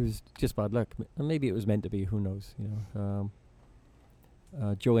 It was just bad luck. And maybe it was meant to be, who knows,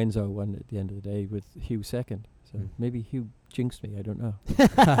 Joe Enzo won at the end of the day with Hugh second. So maybe Hugh jinxed me. I don't know.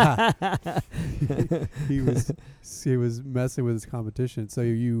 He was messing with his competition. So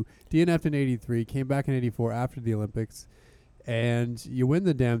you DNF'd in 83, came back in 84 after the Olympics, and you win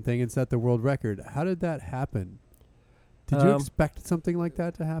the damn thing and set the world record. How did that happen? Did you expect something like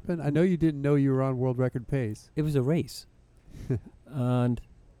that to happen? I know you didn't know you were on world record pace. It was a race. And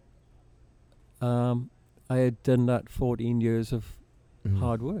I had done that 14 years of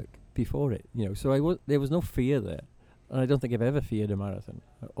hard work before it, so there was no fear there, and I don't think I've ever feared a marathon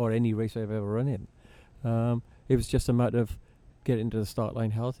or any race I've ever run in. It was just a matter of getting to the start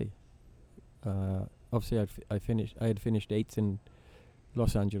line healthy. Obviously I had finished 8th in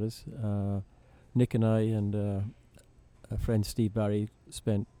Los Angeles. Nick and I and a friend Steve Barry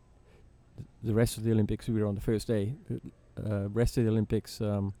spent the rest of the Olympics. We were on the first day, rest of the Olympics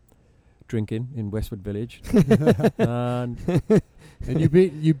drinking in Westwood Village. And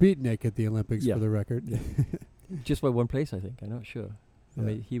you beat Nick at the Olympics for the record. Yeah. Just by one place, I think. I'm not sure. Yeah. I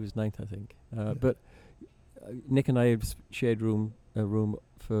mean, he was 9th, I think. But Nick and I have shared a room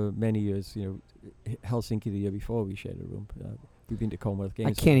for many years. Helsinki the year before we shared a room. We've been to Commonwealth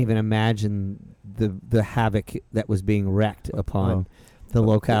Games. I can't even imagine the havoc that was being wreaked upon the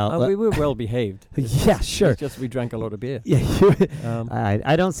locale. We were well behaved. Yeah, sure. It's just we drank a lot of beer. Yeah,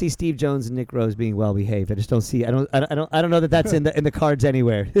 I don't see Steve Jones and Nick Rose being well behaved. I just don't see. I don't know that that's in the cards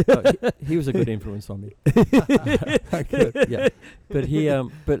anywhere. He was a good influence on me. Yeah,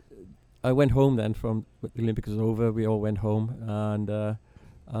 but I went home then from the Olympics was over. We all went home, and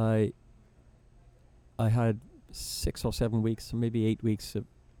I had 6 or 7 weeks, maybe 8 weeks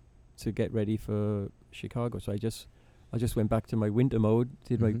to get ready for Chicago. So I just went back to my winter mode,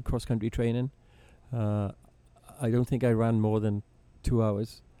 did my Mhm. cross country training. I don't think I ran more than 2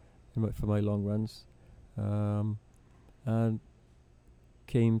 hours for my long runs, and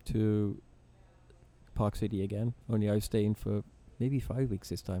came to Park City again. Only I was staying for maybe 5 weeks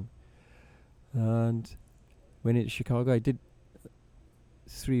this time. And went into Chicago. I did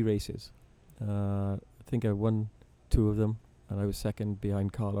 3 races. I think I won 2 of them, and I was second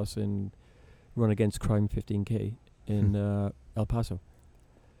behind Carlos in Run Against Crime 15K in El Paso.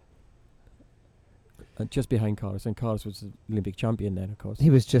 Just behind Carlos, and Carlos was the Olympic champion then, of course. He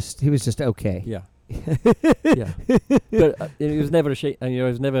was just okay. Yeah. Yeah, but it was never a shame. I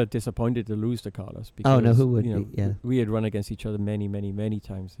was never disappointed to lose to Carlos. Because, Oh, no, who would be? Yeah. we had run against each other many, many, many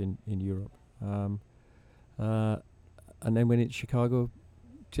times in Europe. And then went into Chicago,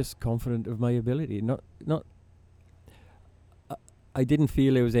 just confident of my ability. I didn't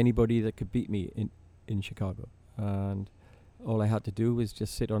feel there was anybody that could beat me in Chicago, and all I had to do was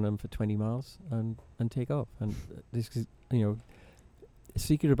just sit on them for 20 miles and take off. And this is, the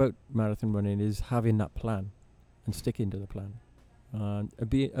secret about marathon running is having that plan and sticking to the plan, and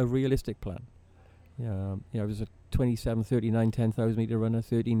be a realistic plan. I was a 27, 39, 10,000 meter runner,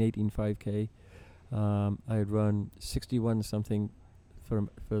 13, 18, 5K. I had run 61 something for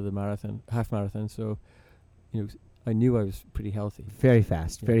the marathon, half marathon. So, I knew I was pretty healthy. Very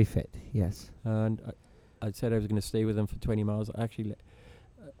fast, Yeah. very fit. Yes. And I said I was going to stay with them for 20 miles. I actually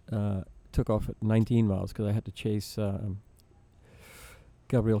took off at 19 miles because I had to chase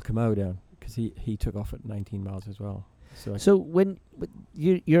Gabriel Kamau down, because he took off at 19 miles as well. So when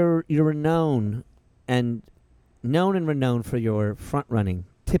you're renowned and renowned for your front running,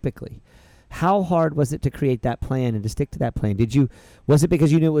 typically, how hard was it to create that plan and to stick to that plan? Was it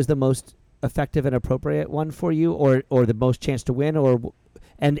because you knew it was the most effective and appropriate one for you, or the most chance to win,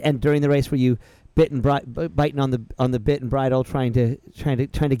 and during the race were you biting on the bit and bridle, trying to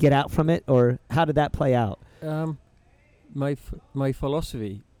get out from it, or how did that play out? My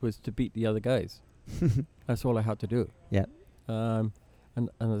philosophy was to beat the other guys. That's all I had to do. Yeah. And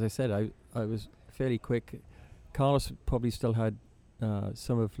as I said, I was fairly quick. Carlos probably still had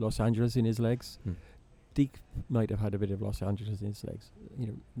some of Los Angeles in his legs. Deke might have had a bit of Los Angeles in his legs.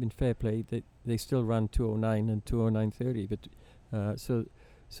 In fair play, they still ran 2:09 and 2:09:30, but so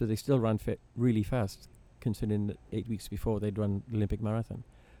they still ran really fast, considering that 8 weeks before they'd run the Olympic marathon.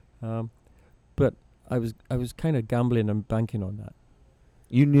 But I was kind of gambling and banking on that.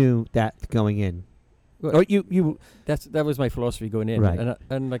 You knew that going in. Well, Or you that was my philosophy going in, Right.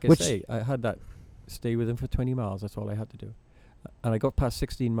 and like I say, I had that stay with him for 20 miles. That's all I had to do, and I got past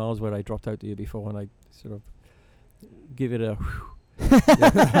 16 miles where I dropped out the year before, and I sort of give it a.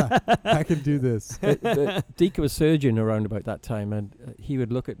 I can do this. Deke was surgeon around about that time, and he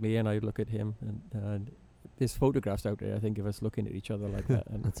would look at me, and I'd look at him, and there's photographs out there, I think, of us looking at each other like that.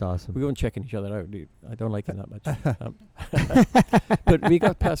 And That's awesome. we weren't checking each other out. I don't like him that much. But we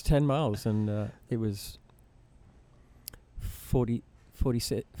got past 10 miles, and it was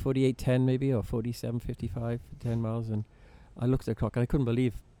 48:10 maybe, or 47:55 for 10 miles. And I looked at the clock, and I couldn't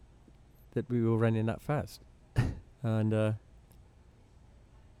believe that we were running that fast. And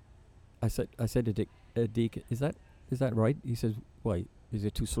I said to Deke, is that right? He says, why? Is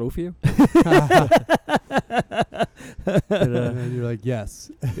it too slow for you? And you're like,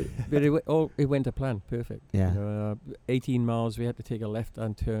 yes. But it went to plan, perfect. Yeah. 18 miles, we had to take a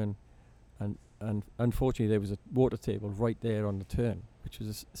left-hand turn, and unfortunately there was a water table right there on the turn, which was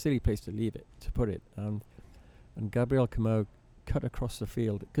a silly place to put it. And Gabriel Kamau cut across the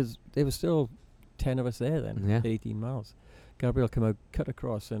field, because there were still 10 of us there then, Yeah. 18 miles. Gabriel Kamau cut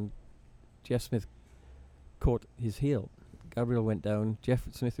across, and Jeff Smith caught his heel. Gabriel went down. Jeff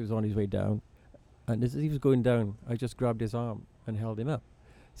Smith was on his way down, and as he was going down, I just grabbed his arm and held him up.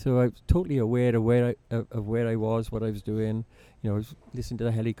 So I was totally aware of where I was, what I was doing. I was listening to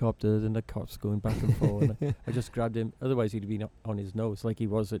the helicopters and the cops going back and forth. And I just grabbed him. Otherwise, he'd been on his nose, like he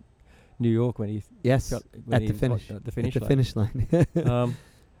was at New York when he Yes. when At the he finish. got the finish At the line. finish line.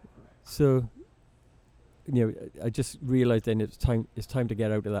 So, I just realized then it's time to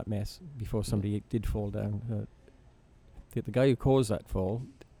get out of that mess before somebody did fall down. The guy who caused that fall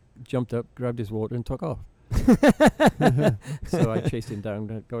jumped up, grabbed his water, and took off. So I chased him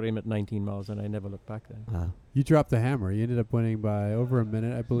down, got him at 19 miles, and I never looked back then. Wow. You dropped the hammer. You ended up winning by over a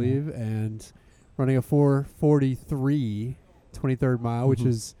minute, I believe, and running a 4:43 23rd mile, which Mhm.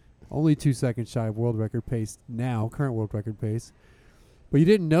 is only 2 seconds shy of world record pace now, current world record pace. But you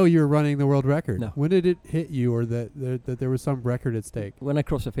didn't know you were running the world record. No. When did it hit you, or that there was some record at stake? When I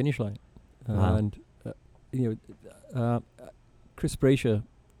crossed the finish line, Wow. and Chris Brasher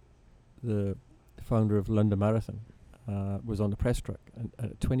the founder of London Marathon, was on the press truck, and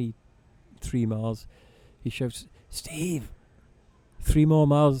at 23 miles, he shouts, "Steve, 3 more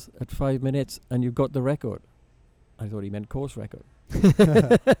miles at 5 minutes, and you've got the record." I thought he meant course record.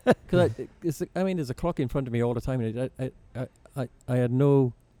 Because there's a clock in front of me all the time, and I had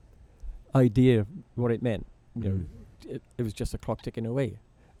no idea what it meant. You know, it was just a clock ticking away,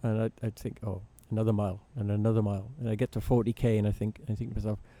 and I'd think, oh, another mile and another mile, and I get to 40k, and I think to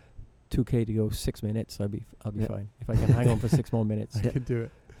myself, 2k to go, 6 minutes, I'll be fine if I can hang on for 6 more minutes. I can do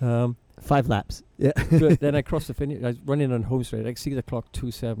it. 5 laps. Yeah. But then I crossed the finish. I was running on home straight. I see the clock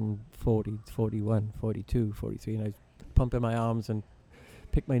 27, 40, 41, 42, 43, and I was pumping my arms and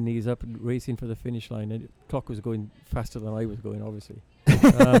picked my knees up and racing for the finish line. And the clock was going faster than I was going, obviously.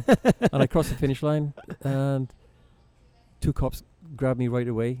 And I crossed the finish line, and 2 cops grabbed me right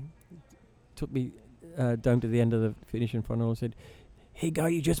away, took me down to the end of the finishing funnel and said, "Hey guy,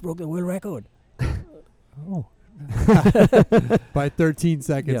 you just broke the world record." Oh. By 13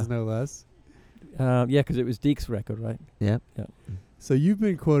 seconds, Yeah. no less. Yeah, because it was Deke's record, right? Yeah. So you've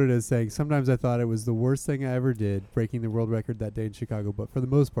been quoted as saying, "Sometimes I thought it was the worst thing I ever did, breaking the world record that day in Chicago, but for the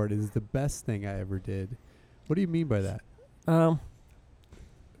most part, it is the best thing I ever did." What do you mean by that?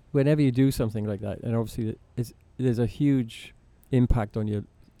 Whenever you do something like that, and obviously there's a huge impact on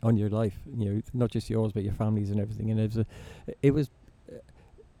your life, you know, not just yours but your families and everything. And it was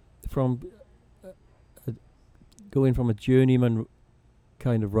from going from a journeyman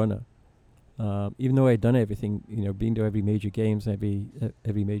kind of runner, even though I'd done everything, you know, been to every major games, every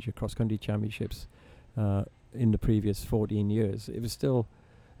major cross country championships in the previous 14 years, it was still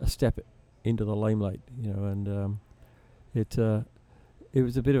a step into the limelight, you know, and it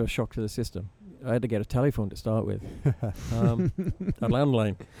was a bit of a shock to the system. I had to get a telephone to start with, a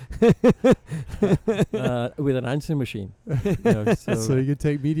landline, with an answering machine. You know, So you could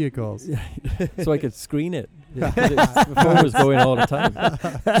take media calls. so I could screen it. The phone was going all the time.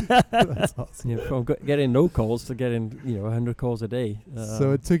 That's awesome. You know, from getting no calls to getting 100 calls a day.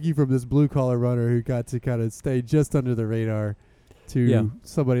 So it took you from this blue collar runner who got to kind of stay just under the radar to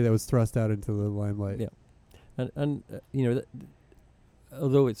somebody that was thrust out into the limelight. Yeah, and you know,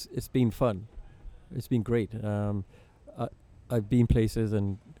 although it's been fun, it's been great. I've been places,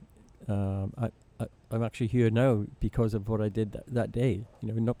 and I'm actually here now because of what I did that day.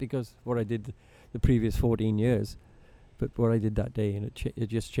 You know, not because what I did the previous 14 years, but what I did that day, and it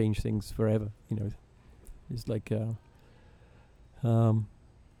just changed things forever. You know, it's like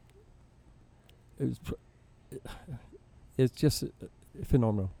it's just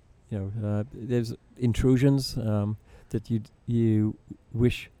phenomenal. You know, there's intrusions that you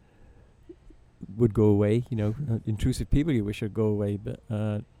wish would go away. You know, intrusive people you wish would go away, but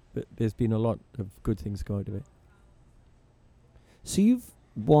there's been a lot of good things go out of it. So you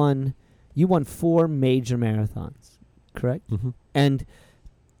won 4 major marathons, correct? Mm-hmm. And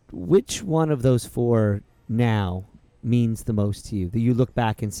which one of those 4 now means the most to you? That you look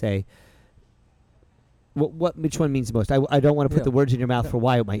back and say, which one means the most? I don't want to put the words in your mouth for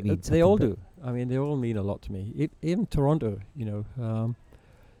why it might mean something. They all do. I mean, they all mean a lot to me. Even Toronto, you know,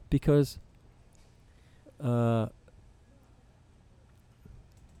 because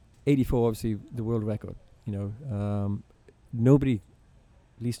 84, obviously, the world record. You know, nobody,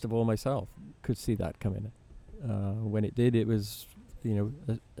 least of all myself, could see that coming. When it did, it was, you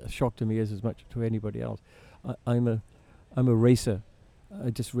know, a shock to me as much to anybody else. I'm a racer.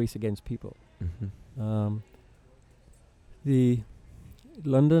 I just race against people. Mm-hmm. The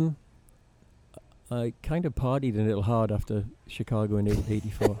London, I kind of partied a little hard after Chicago in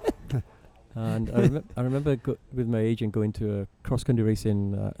 84. And I remember with my agent going to a cross-country race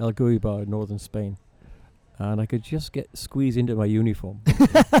in El Goibar, northern Spain. And I could just squeeze into my uniform,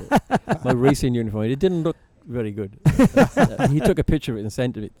 my racing uniform. It didn't look very good. He took a picture of it and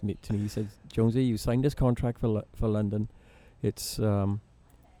sent it to me. He said, "Jonesy, you signed this contract for London. It's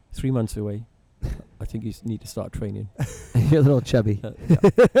 3 months away. I think you need to start training." You're a little chubby.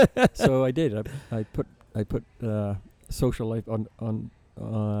 Yeah. So I did. I put social life on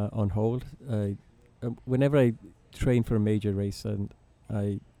hold. Whenever I trained for a major race, and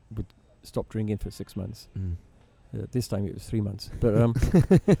I would stop drinking for 6 months. This time it was 3 months. But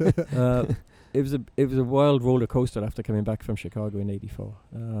it was a wild roller coaster after coming back from Chicago in 84.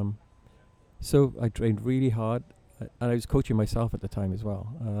 So I trained really hard, and I was coaching myself at the time as well.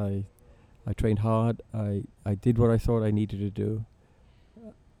 I trained hard. I did what I thought I needed to do.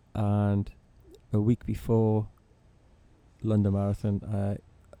 And a week before London Marathon, a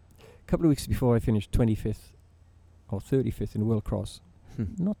couple of weeks before, I finished 25th or 35th in World Cross,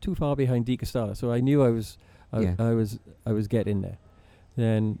 not too far behind Di Castella. So I knew I was getting there.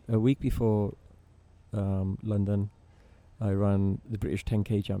 Then a week before London, I ran the British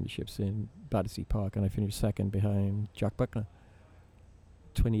 10K Championships in Battersea Park, and I finished second behind Jack Buckner.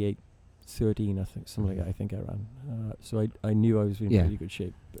 28:13, I think, something like that. I think I ran. So I knew I was in Yeah. really good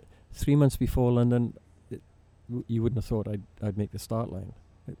shape. But 3 months before London, you wouldn't have thought I'd make the start line.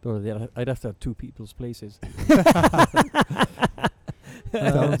 I'd have to have two people's places.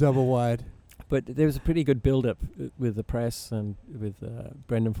 Double wide. But there was a pretty good build-up with the press and with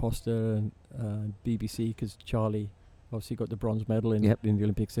Brendan Foster and BBC, because Charlie obviously got the bronze medal in the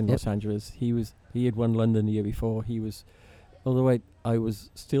Olympics in Los Angeles. He had won London the year before. Although I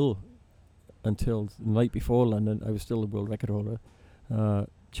was still, until the night before London, I was still the world record holder.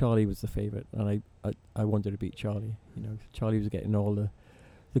 Charlie was the favourite, and I wanted to beat Charlie. Charlie was getting all the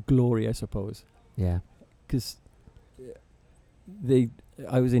glory, I suppose. Yeah. Because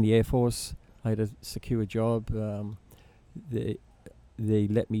I was in the Air Force. I had a secure job. They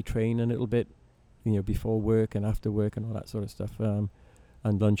let me train a little bit, before work and after work and all that sort of stuff. And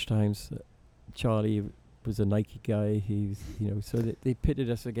lunchtimes. Charlie was a Nike guy. So they pitted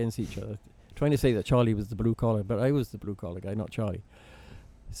us against each other, trying to say that Charlie was the blue collar, but I was the blue collar guy, not Charlie.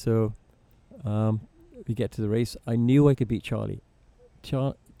 So we get to the race. I knew I could beat Charlie.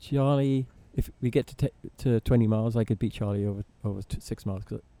 Charlie, if we get to 20 miles, I could beat Charlie over 6 miles,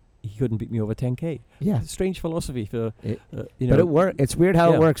 because he couldn't beat me over 10K. Yeah. It's a strange philosophy for, But it works. It's weird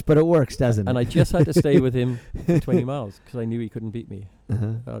how it works, but it works, doesn't it? And I just had to stay with him for 20 miles because I knew he couldn't beat me.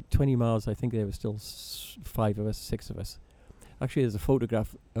 20 miles, I think there were still 5 of us, 6 of us. Actually, there's a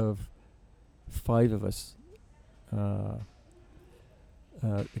photograph of 5 of us. The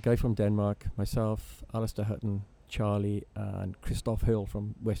guy from Denmark, myself, Alistair Hutton, Charlie, and Christoph Hurl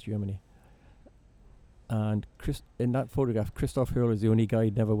from West Germany. And in that photograph, Christoph Hurl is the only guy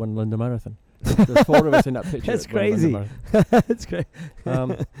who never won London Marathon. There's 4 of us in that picture. That's crazy. That's great.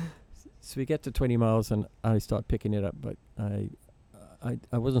 So we get to 20 miles, and I start picking it up. But I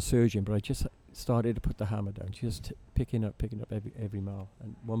wasn't surging, but I just started to put the hammer down, just picking up every mile.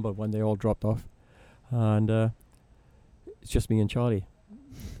 And one by one, they all dropped off. And it's just me and Charlie.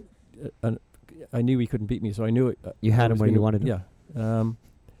 And I knew he couldn't beat me, so I knew it. You had him where you wanted him. Yeah.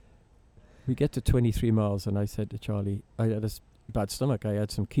 We get to 23 miles, and I said to Charlie, I had a bad stomach. I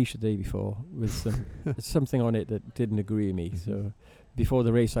had some quiche the day before with something on it that didn't agree with me. So before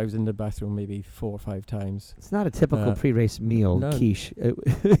the race, I was in the bathroom maybe 4 or 5 times. It's not a typical pre-race meal, quiche.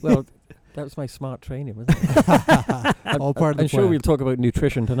 Well, that was my smart training, wasn't it? All part of the plan. I'm sure we'll talk about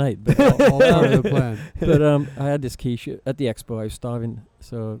nutrition tonight. But all part of the plan. But I had this quiche at the expo. I was starving.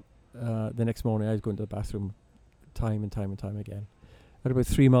 So the next morning, I was going to the bathroom time and time again. At about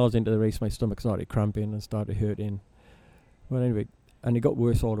 3 miles into the race, my stomach started cramping and started hurting. Well, anyway, and it got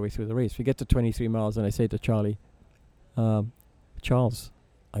worse all the way through the race. We get to 23 miles, and I say to Charlie, Charles,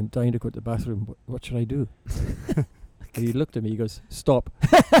 I'm dying to go to the bathroom. What should I do? And he looked at me. He goes, stop.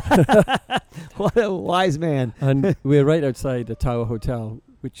 What a wise man. And we're right outside the Tower Hotel,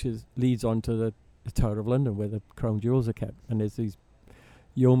 which leads onto the Tower of London, where the crown jewels are kept. And there's these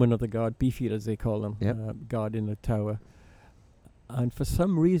yeomen of the guard, beefeaters they call them, guard in the tower. And for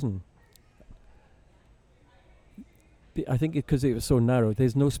some reason, I think because it was so narrow,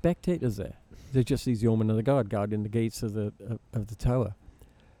 there's no spectators there. There's just these yeomen of the guard guarding the gates of the tower.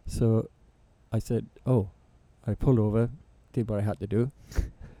 So I said, I pulled over, did what I had to do,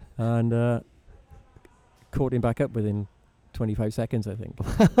 and caught him back up within 25 seconds, I think.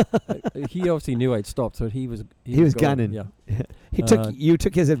 He obviously knew I'd stopped, so he was gunning. Yeah. You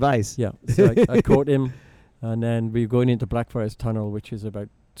took his advice. Yeah. So I caught him. And then we were going into Blackfriars Tunnel, which is about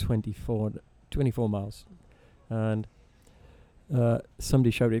 24 miles. And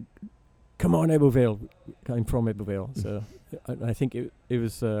somebody shouted, "Come on, Ebbowvale." I'm from Ebbowvale. So I think it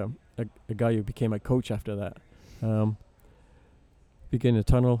was a guy who became my coach after that. Begin the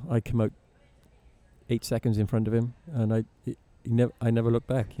tunnel. I come out 8 seconds in front of him, and I never looked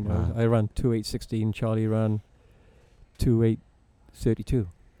back. Wow. I ran 2:8:16. Charlie ran 2:8:32.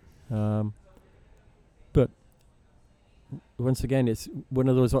 But once again, it's one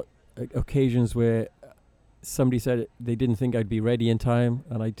of those occasions where somebody said they didn't think I'd be ready in time,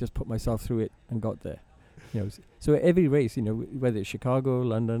 and I just put myself through it and got there. So every race, whether it's Chicago,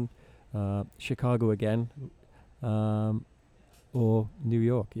 London, Chicago again, or New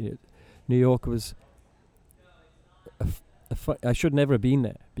York. New York was I should never have been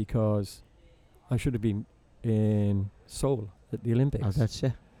there, because I should have been in Seoul at the Olympics. Oh, that's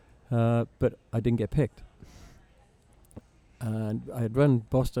but I didn't get picked. And I had run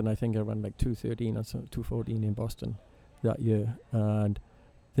Boston. I think I ran like 2:13 or 2:14 in Boston that year. And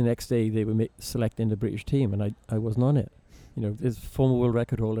the next day they were selecting the British team, and I wasn't on it. This former world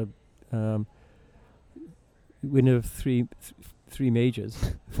record holder, winner of three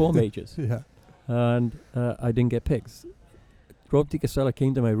majors, 4 majors, Yeah. and I didn't get picked. Rob DiCasella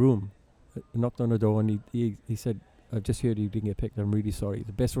came to my room, knocked on the door, and he said, "I've just heard you didn't get picked. I'm really sorry.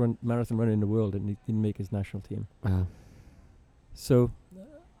 The best marathon runner in the world, and he didn't make his national team." Wow. So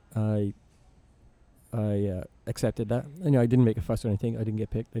I accepted that. I didn't make a fuss or anything. I didn't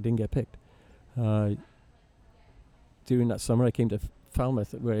get picked. During that summer, I came to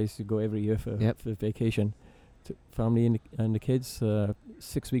Falmouth, where I used to go every year for vacation. To family and the kids.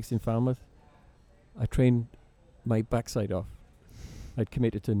 6 weeks in Falmouth. I trained my backside off. I'd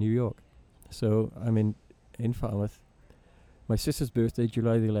committed to New York. So I'm in Falmouth. My sister's birthday,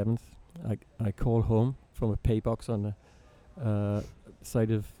 July the 11th. I call home from a pay box on the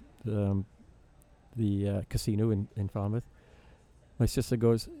side of the casino in Falmouth. My sister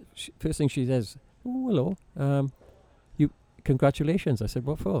goes, first thing she says, "Oh, hello. Congratulations." I said,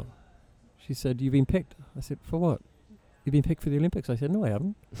 "What for?" She said, "You've been picked." I said, "For what?" "You've been picked for the Olympics." I said, "No, I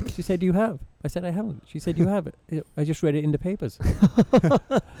haven't." She said, "You have." I said, "I haven't." She said, "You have it. I just read it in the papers."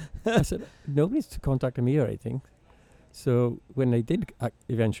 I said, "Nobody's contacted me or anything." So when they did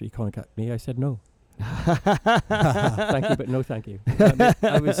eventually contact me, I said, "No." Thank you, but no thank you.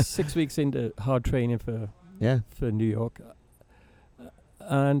 I was 6 weeks into hard training for New York.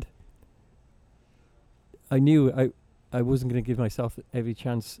 And I knew I wasn't going to give myself every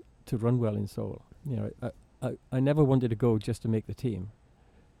chance to run well in Seoul. I never wanted to go just to make the team,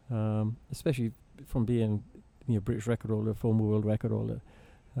 especially from being British record holder, former world record holder,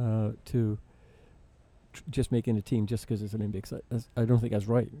 to just making a team just because it's Olympics. I don't think that's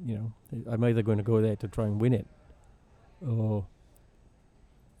right. I'm either going to go there to try and win it, or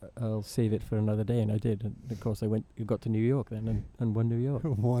I'll save it for another day. And I did. And of course, got to New York then and won New York.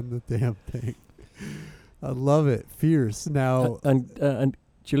 Won the damn thing. I love it. Fierce. Now and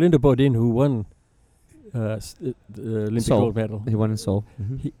Gelindo Bodin, who won the Olympic Seoul. gold medal, He won in Seoul.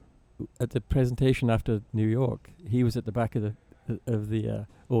 he, at the presentation after New York, he was at the back of the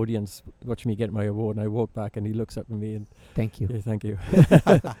audience watching me get my award, and I walked back and he looks up at me and Thank you. yeah, thank you.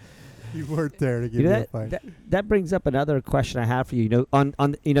 you weren't there to give you a fight. That brings up another question I have for you. On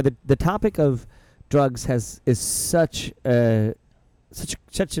the topic of drugs is such a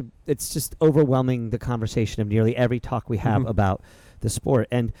it's just overwhelming the conversation of nearly every talk we have about the sport.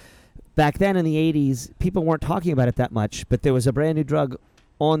 And back then in the 80s, people weren't talking about it that much, but there was a brand new drug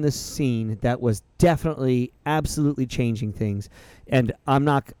on the scene that was definitely absolutely changing things. And I'm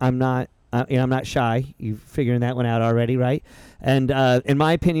not shy. You're figuring that one out already, right? And in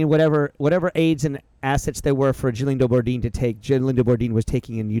my opinion, whatever aids and assets there were for Gelindo Bodin to take, Gelindo Bodin was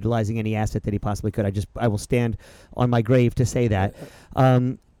taking and utilizing any asset that he possibly could. I will stand on my grave to say that.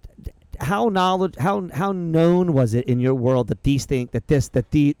 How known was it in your world that the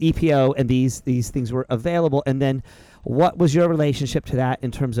EPO and these things were available? And then what was your relationship to that in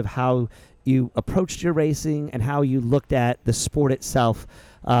terms of how you approached your racing and how you looked at the sport itself?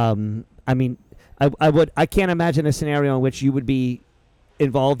 I can't imagine a scenario in which you would be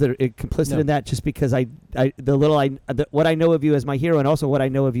involved or complicit in that, just because what I know of you as my hero, and also what I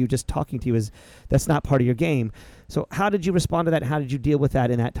know of you just talking to you, is that's not part of your game. So how did you respond to that? How did you deal with that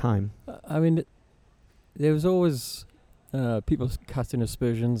in that time? There was always people casting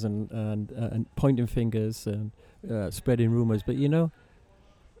aspersions and pointing fingers and spreading rumors, but you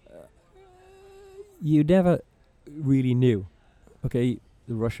never really knew. Okay,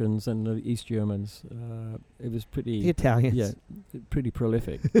 the Russians and the East Germans, it was pretty... The Italians. Yeah, pretty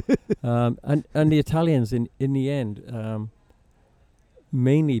prolific. And the Italians, in the end,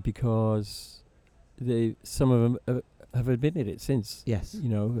 mainly because some of them have admitted it since. Yes.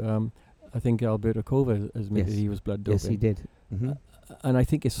 I think Alberto Cova has admitted he was blood doping. Yes, he did. Mm-hmm. And I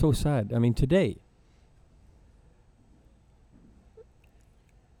think it's so sad. Today,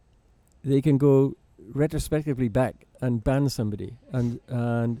 they can go retrospectively back and ban somebody, and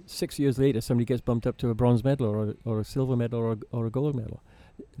 6 years later somebody gets bumped up to a bronze medal or a silver medal or a gold medal.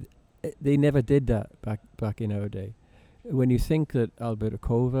 They never did that back in our day. When you think that Alberto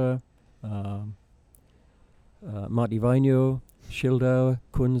Cova, Marty Vainio, Schildauer,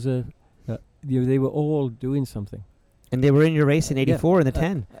 Kunze, they were all doing something. And they were in your race in '84 in the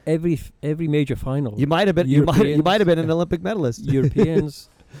 10. Every major final. You might have been. You might have been an Olympic medalist. Europeans,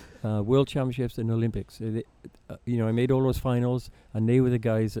 World Championships, and Olympics. I made all those finals, and they were the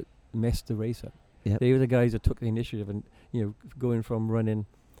guys that messed the race up. Yep. They were the guys that took the initiative, and going from running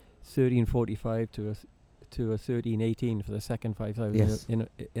 13:45 to a 13:18 for the second 5,000 Yes. in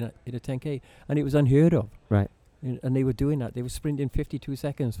a 10K, and it was unheard of. Right. And they were doing that. They were sprinting 52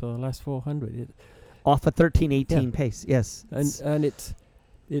 seconds for the last 400. off a 13:18 pace. Yes, and it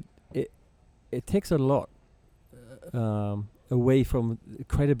takes a lot away from the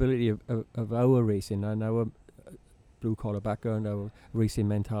credibility of our racing and our blue collar background, our racing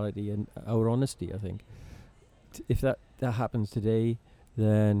mentality, and our honesty. I think if that happens today,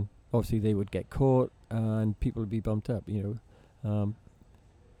 then obviously they would get caught and people would be bumped up.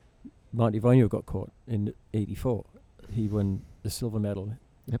 Marty Vineyard got caught in '84. He won the silver medal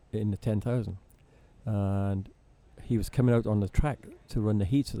in the 10,000, and he was coming out on the track to run the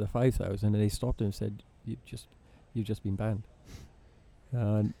heats of the 5,000, and they stopped him and said, "You've just been banned."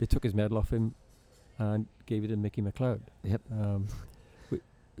 And they took his medal off him and gave it to Mickey McLeod. Yep.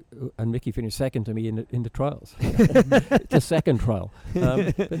 And Mickey finished second to me in the trials. The second trial.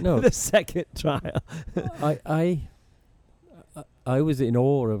 But no, the second trial. I was in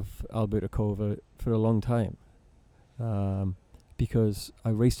awe of Alberto Cova for a long time, because I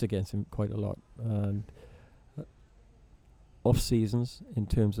raced against him quite a lot. And off seasons, in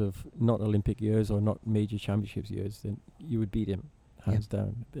terms of not Olympic years or not major championships years, then you would beat him hands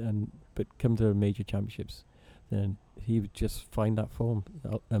down. But come to major championships, then he would just find that form.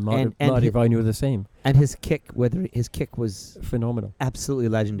 Marty Viney were the same. And his kick was phenomenal, absolutely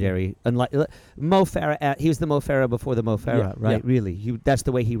legendary. Unlike Mo Farah, he was the Mo Farah before the Mo Farah, right? Yeah. Really, that's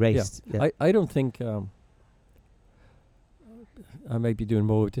the way he raced. Yeah. I don't think I might be doing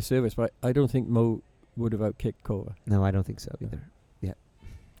Mo a disservice, but I don't think Mo would have outkicked Cova. No, I don't think so either. Yeah,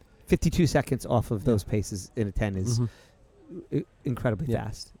 52 seconds off of those paces in a 10 is incredibly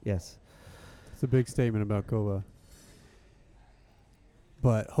fast. Yes, it's a big statement about Cova.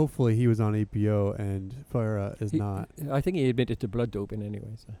 But hopefully he was on APO and Farah is not. I think he admitted to blood doping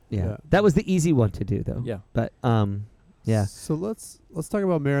anyway. So. Yeah, that was the easy one to do, though. Yeah, but yeah. So let's talk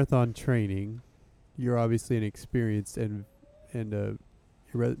about marathon training. You're obviously an experienced and your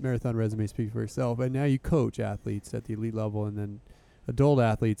marathon resume speaks for itself. And now you coach athletes at the elite level and then adult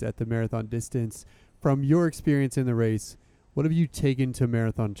athletes at the marathon distance. From your experience in the race, what have you taken to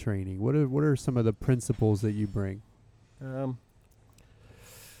marathon training? What are some of the principles that you bring?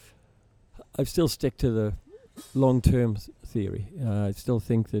 I still stick to the long-term theory. I still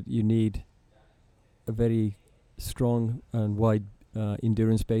think that you need a very strong and wide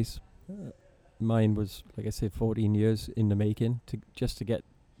endurance base. Mine was, like I said, 14 years in the making to get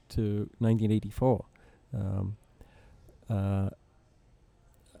to 1984.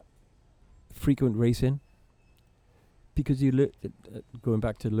 Frequent racing, because you going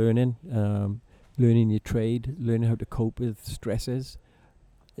back to learning your trade, learning how to cope with stresses.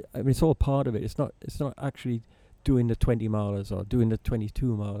 I mean, it's all part of it. It's not actually doing the 20 milers or doing the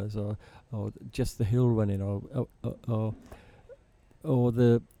 22 milers or just the hill running or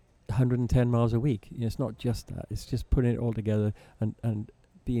the 110 miles a week. It's not just that. It's just putting it all together and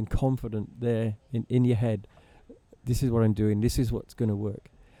being confident there in your head. This is what I'm doing. This is what's going to work.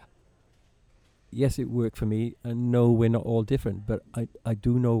 Yes, it worked for me, and no, we're not all different, but I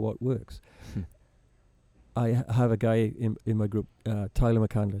do know what works. I have a guy in my group, Tyler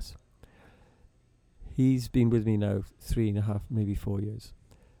McCandless. He's been with me now 3.5, maybe 4 years.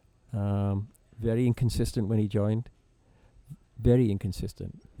 Very inconsistent when he joined. Very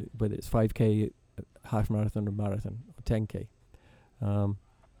inconsistent, whether it's 5K, half marathon or marathon, or 10K.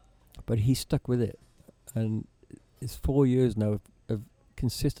 But he stuck with it. And it's 4 years now of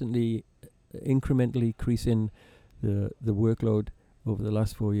consistently, incrementally increasing the workload over the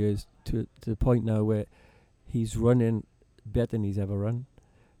last 4 years to the point now where he's running better than he's ever run.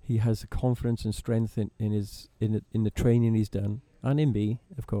 He has the confidence and strength in the training he's done, and in me,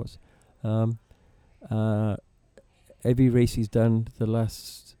 of course. Every race he's done the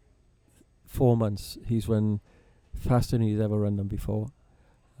last 4 months, he's run faster than he's ever run them before.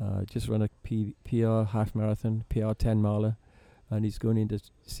 Just run a PR half marathon, PR 10 miler, and he's going into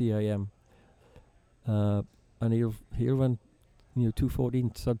CIM. And he'll run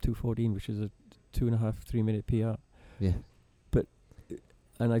 2:14, sub 2:14, which is a 2.5-3 minute PR. Yeah. But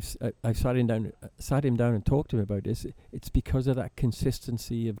and I've sat him down and talked to him about this. It's because of that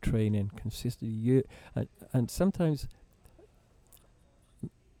consistency of training, and sometimes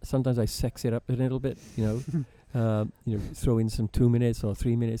I sex it up a little bit, throw in some 2 minutes or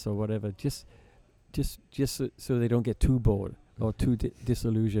 3 minutes or whatever, just so they don't get too bored or too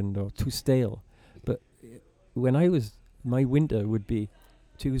disillusioned or too stale. But when my winter would be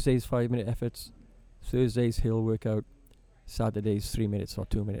Tuesdays 5-minute efforts, Thursdays hill workout, Saturdays 3 minutes or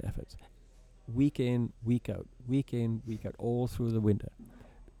 2 minute efforts, week in, week out, all through the winter.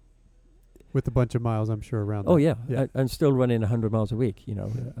 With a bunch of miles, I'm sure, around Oh, that. yeah. I'm still running 100 miles a week,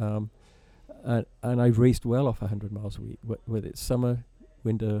 and I've raced well off 100 miles a week, whether it's summer,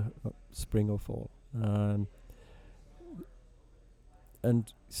 winter, spring or fall. and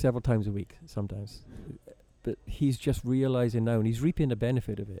several times a week sometimes. But he's just realizing now, and he's reaping the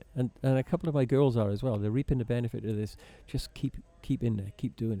benefit of it. And a couple of my girls are as well. They're reaping the benefit of this. Just keep in there,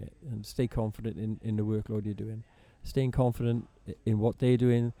 keep doing it, and stay confident in the workload you're doing. Staying confident in what they're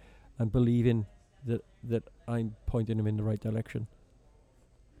doing, and believing that I'm pointing them in the right direction.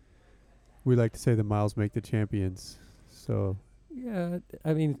 We like to say the miles make the champions. So Yeah,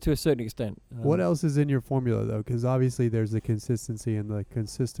 I mean, to a certain extent. what else is in your formula, though? Because obviously there's the consistency and the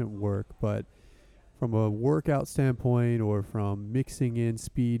consistent work, but from a workout standpoint or from mixing in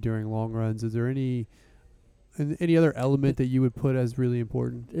speed during long runs, is there any other element that you would put as really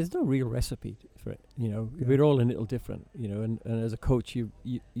important? There's no real recipe for it, Yeah. We're all a little different, and as a coach you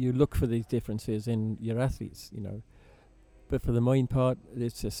look for these differences in your athletes, but for the main part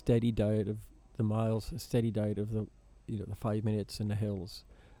it's a steady diet of the miles, a steady diet of the 5 minutes in the hills,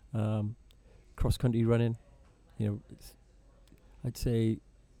 cross country running, I'd say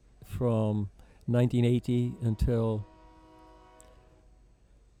from 1980 until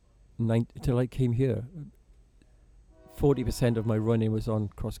I came here, 40% of my running was on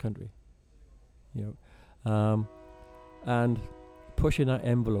cross country, and pushing that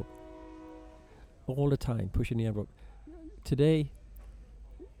envelope all the time, pushing the envelope. Today,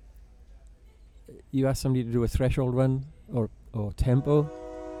 you ask somebody to do a threshold run or tempo,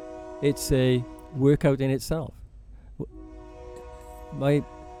 it's a workout in itself. I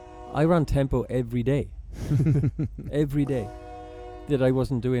run tempo every day, every day that I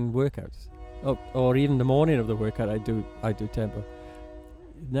wasn't doing workouts. Or even the morning of the workout, I do tempo.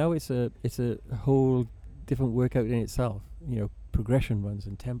 Now it's a whole different workout in itself. Progression runs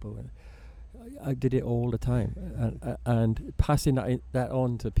and tempo. And I did it all the time, and passing that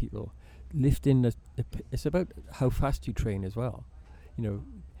on to people, lifting it's about how fast you train as well.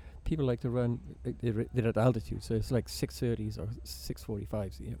 People like to run. They're at altitude, so it's like 6:30s or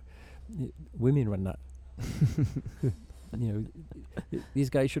 6:45s. Women run that.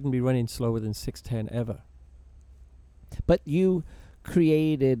 These guys shouldn't be running slower than 6:10 ever. But you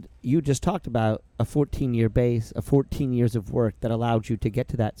just talked about a 14-year base, 14 years of work that allowed you to get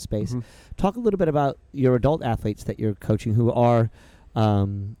to that space. Mm-hmm. Talk a little bit about your adult athletes that you're coaching who are,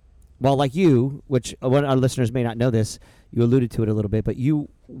 like you, which one our listeners may not know this, you alluded to it a little bit, but you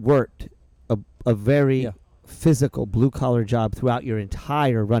worked a very physical blue-collar job throughout your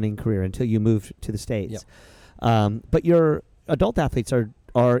entire running career until you moved to the States. But your adult athletes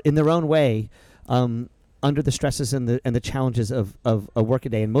are in their own way under the stresses and the challenges of a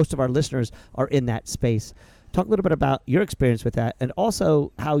workaday, and most of our listeners are in that space. Talk a little bit about your experience with that, and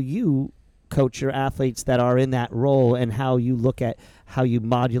also how you coach your athletes that are in that role, and how you look at how you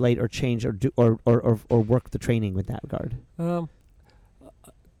modulate or change or do or work the training with that regard.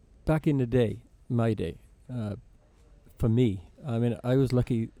 Back in the day, my day, for me, I mean, I was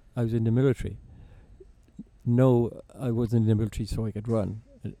lucky. I was in the military. No, I wasn't in the military so I could run.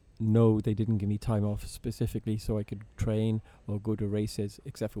 No, they didn't give me time off specifically so I could train or go to races,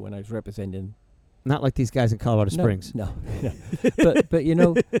 except for when I was representing. Not like these guys in Colorado Springs. No. but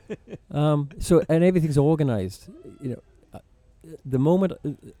so, and everything's organized. The moment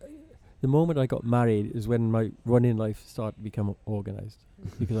I got married is when my running life started to become organized,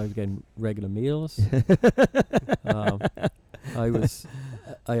 because I was getting regular meals. I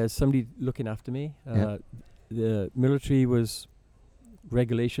had somebody looking after me. The military was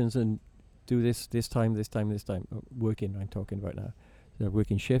regulations and do this time. Working, I'm talking about now. They're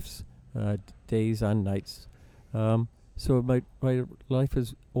working shifts, days and nights. So my life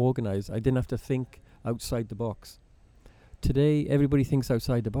is organized. I didn't have to think outside the box. Today, everybody thinks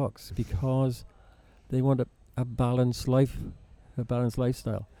outside the box because they want a balanced life, a balanced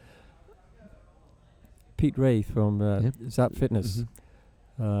lifestyle. Pete Ray from Zap Fitness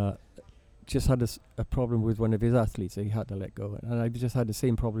just had a problem with one of his athletes that he had to let go. And I just had the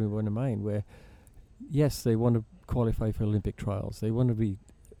same problem with one of mine, where, yes, they want to qualify for Olympic trials. They want to be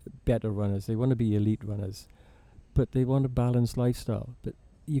better runners. They want to be elite runners. But they want a balanced lifestyle. But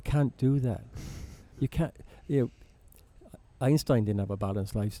you can't do that. You can't, Einstein didn't have a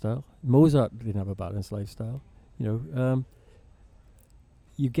balanced lifestyle. Mozart didn't have a balanced lifestyle. You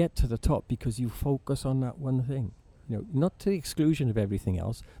get to the top because you focus on that one thing. Not to the exclusion of everything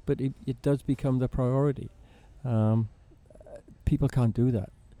else, but it does become the priority. People can't do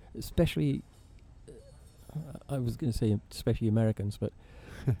that, especially. I was going to say especially Americans, but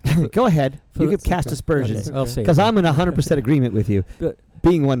go ahead. You could cast aspersions. Okay, I'll say because I'm in 100% agreement with you. But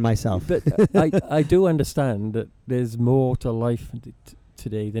being one myself. But I do understand that there's more to life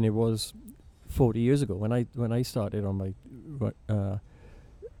today than it was 40 years ago when I started on my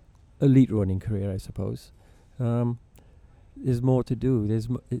elite running career, I suppose. There's more to do.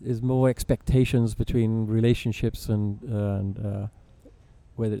 There's more expectations between relationships and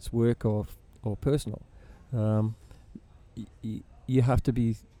whether it's work or personal. You have to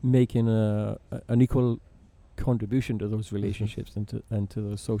be making an equal contribution to those relationships and to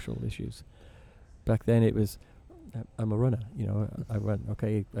those social issues. Back then it was, I'm a runner, I run.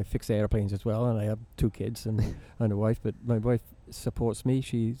 Okay, I fix airplanes as well, and I have 2 kids and a wife. But my wife supports me.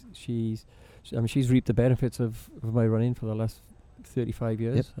 She's reaped the benefits of my running for the last 35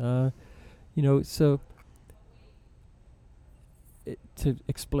 years. Yep. So to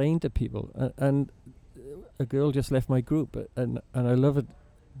explain to people, and a girl just left my group, and I love it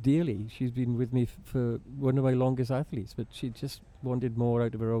dearly. She's been with me for one of my longest athletes, but she just wanted more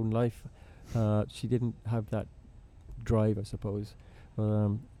out of her own life. She didn't have that drive, I suppose,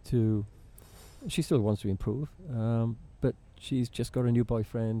 she still wants to improve, but she's just got a new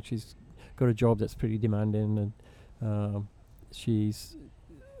boyfriend. She's got a job that's pretty demanding, and she's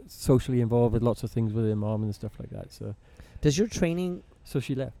socially involved with lots of things with her mom and stuff like that. So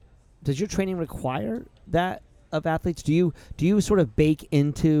she left. Does your training require that of athletes? Do you sort of bake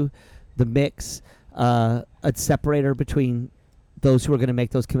into the mix a separator between those who are going to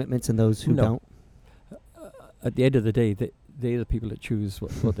make those commitments and those who don't? At the end of the day, they're the people that choose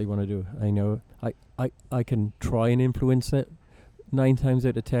what they want to do. I know I can try and influence it. 9 times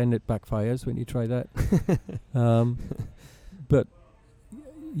out of 10, it backfires when you try that. But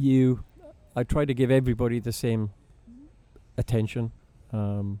I try to give everybody the same attention.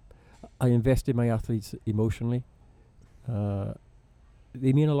 I invest in my athletes emotionally.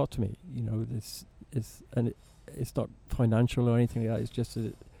 They mean a lot to me. It's not financial or anything like that. It's just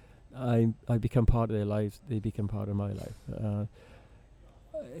that I become part of their lives. They become part of my life.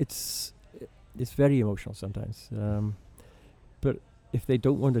 It's very emotional sometimes. But if they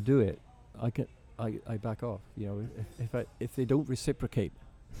don't want to do it, I back off. If they don't reciprocate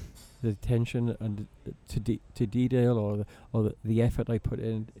the attention and to detail or the effort I put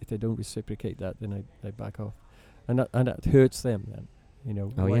in, if they don't reciprocate that, then I back off, and that hurts them. Then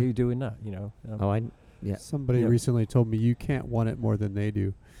why are you doing that? Somebody recently told me you can't want it more than they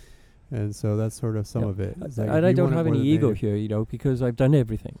do, and so that's sort of some of it. And I don't have any ego here, because I've done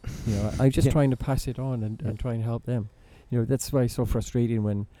everything. I'm just trying to pass it on and try and help them. That's why it's so frustrating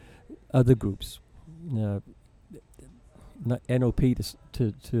when other groups, NOP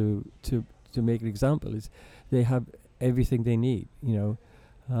to make an example, is they have everything they need,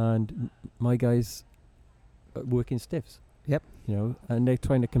 and my guys work in stiffs. Yep. And they're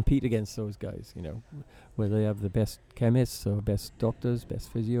trying to compete against those guys, where they have the best chemists or best doctors,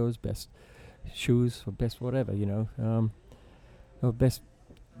 best physios, best shoes, or best whatever, or best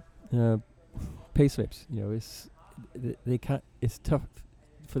pay slips. They can't. It's tough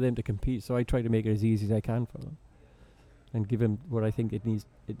for them to compete, so I try to make it as easy as I can for them, and give them what I think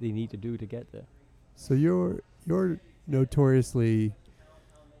they need to do to get there. So you're notoriously,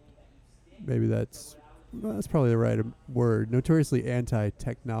 maybe that's probably the right word, notoriously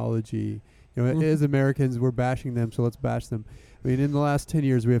anti-technology. As Americans, we're bashing them, so let's bash them. I mean, in the last 10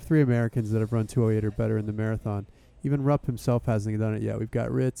 years, we have 3 Americans that have run 2:08 or better in the marathon. Even Rupp himself hasn't done it yet. We've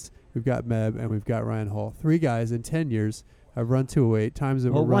got Ritz, we've got Meb, and we've got Ryan Hall. 3 guys in 10 years have run 2:08 times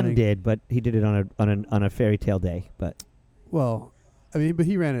that we're running. One did, but he did it on a fairy tale day. But but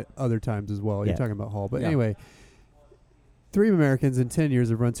he ran it other times as well. Yeah. You're talking about Hall, but anyway, 3 Americans in 10 years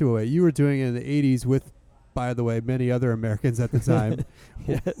have run 2:08. You were doing it in the 80s with, by the way, many other Americans at the time.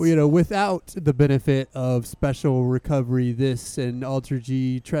 Yes. Without the benefit of special recovery, this and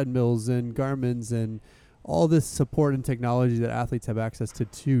Ultra-G treadmills and Garmin's and all this support and technology that athletes have access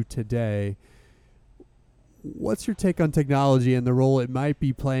to today. What's your take on technology and the role it might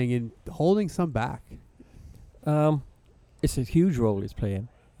be playing in holding some back? It's a huge role it's playing.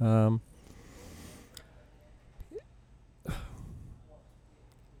 I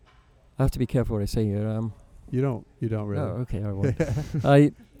have to be careful what I say here. You don't really. Oh, okay, I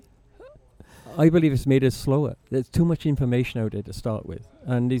won't. I believe it's made us slower. There's too much information out there to start with,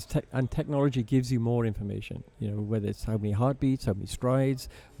 and technology gives you more information. Whether it's how many heartbeats, how many strides,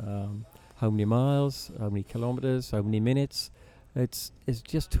 how many miles, how many kilometers, how many minutes. It's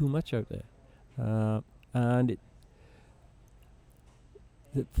just too much out there, and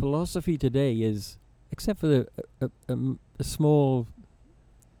the philosophy today is, except for a small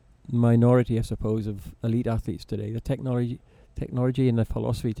minority, I suppose, of elite athletes today, the technology and the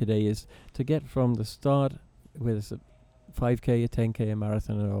philosophy today is to get from the start, whether it's a 5K, a 10K, a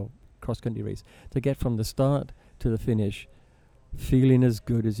marathon, or cross-country race, to get from the start to the finish feeling as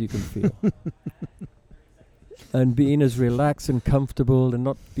good as you can feel. and being as relaxed and comfortable and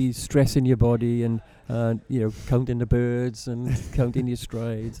not be stressing your body and counting the birds and counting your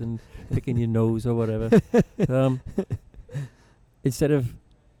strides and picking your nose or whatever. Instead of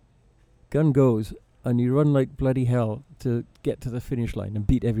gun goes and you run like bloody hell to get to the finish line and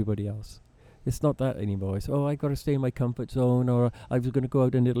beat everybody else. It's not that anymore. It's, I got to stay in my comfort zone, or I was going to go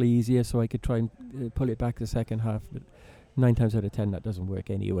out a little easier so I could try and pull it back the second half. But 9 times out of 10, that doesn't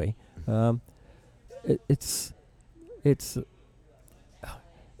work anyway. It's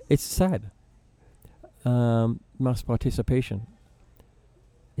sad. Mass participation.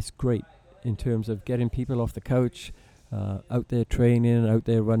 It's great in terms of getting people off the couch, out there training, out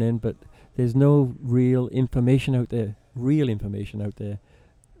there running, but there's no real information out there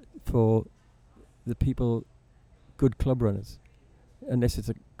for the people, good club runners, unless it's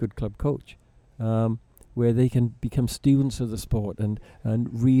a good club coach, where they can become students of the sport and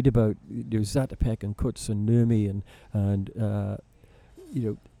read about Zatopek and Kutz and Nurmi and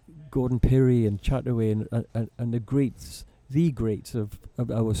Gordon Perry and Chataway and the greats of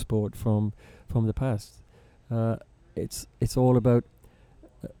our sport from the past. It's all about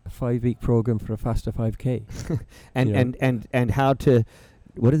a 5-week program for a faster 5K. and how to,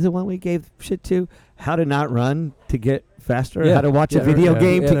 what is the one we gave shit to? How to not run to get faster. Yeah. How to watch a video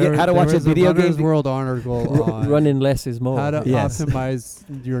game to get. How to watch a video game. World article on running less is more. How to optimize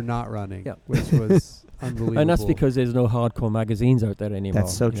your not running, which was unbelievable. And that's because there's no hardcore magazines out there anymore.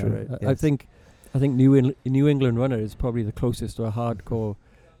 That's so true. Right? I think New England Runner is probably the closest to a hardcore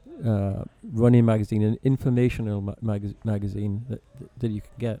running magazine, an informational magazine that you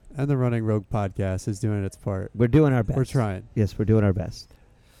can get. And the Running Rogue podcast is doing its part. We're doing our best. We're trying. Yes, we're doing our best.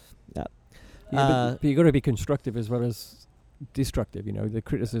 But you got to be constructive as well as destructive. The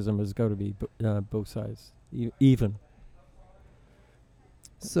criticism has got to be both sides, even.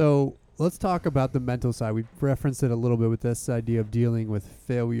 So let's talk about the mental side. We've referenced it a little bit with this idea of dealing with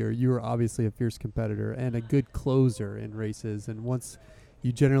failure. You were obviously a fierce competitor and a good closer in races. And once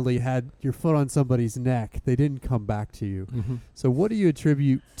you generally had your foot on somebody's neck, they didn't come back to you. Mm-hmm. So what do you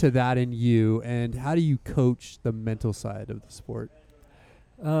attribute to that in you, and how do you coach the mental side of the sport?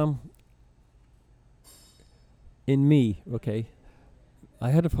 In me, I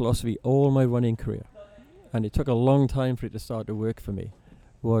had a philosophy all my running career, and it took a long time for it to start to work for me,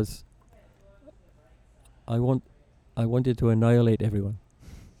 was I wanted to annihilate everyone.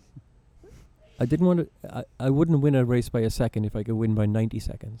 I didn't want to. I wouldn't win a race by a second if I could win by 90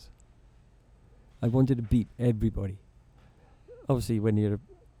 seconds. I wanted to beat everybody. Obviously, when you're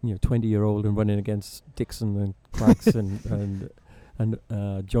 20-year-old and running against Dixon and Cracks and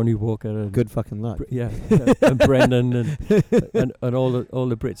Johnny Walker and good fucking luck. And Brendan and all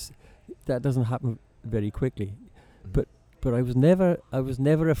the Brits, that doesn't happen very quickly. But I was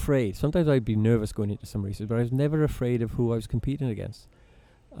never afraid. Sometimes I'd be nervous going into some races, but I was never afraid of who I was competing against.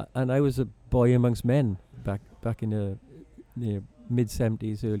 And I was a boy amongst men back in the mid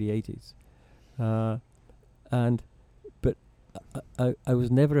 70s, early 80s, but I was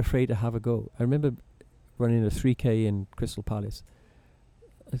never afraid to have a go. I remember running a 3K in Crystal Palace.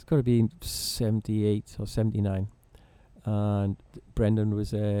 It's got to be 78 or 79, and Brendan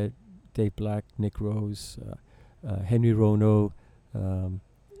was there, Dave Black, Nick Rose, Henry Rono, and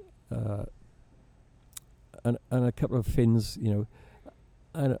a couple of Finns,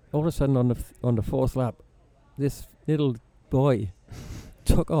 and all of a sudden on the fourth lap, this little boy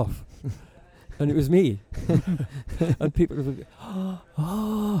took off, and it was me. And people were like,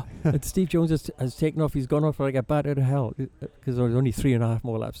 oh, and Steve Jones has taken off. He's gone off like a bat out of hell because there was only 3.5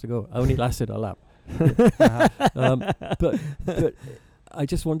 more laps to go. I only lasted a lap. But I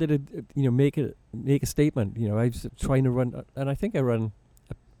just wanted to, make a statement. I was trying to run, and I think I ran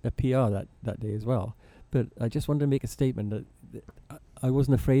a PR that day as well. But I just wanted to make a statement that I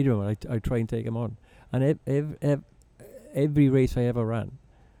wasn't afraid of him. I'd try and take him on. And every race I ever ran,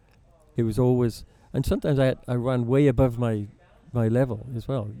 it was always, and sometimes I ran way above my level as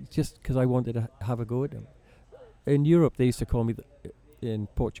well, just because I wanted to have a go at them. In Europe, they used to call me, in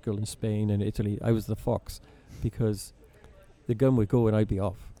Portugal and Spain and Italy, I was the fox, because the gun would go and I'd be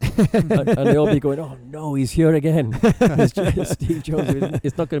off. and they'd all be going, oh no, he's here again. Steve Jones,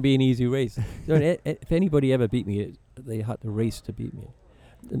 it's not going to be an easy race. If anybody ever beat me, they had to race to beat me.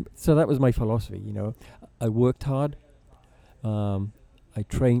 And so that was my philosophy, I worked hard. I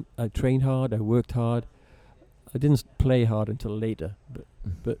trained hard. I worked hard. I didn't play hard until later,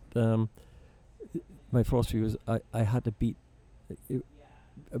 but my philosophy was I had to beat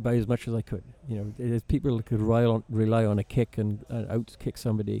by as much as I could. There's people that could rely on a kick and out kick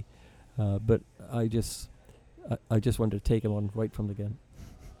somebody, but I just wanted to take him on right from the gun.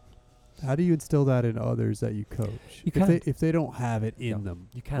 How do you instill that in others that you coach? You If they don't have it in them,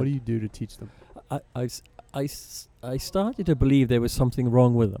 you can't. what do you do to teach them? I started to believe there was something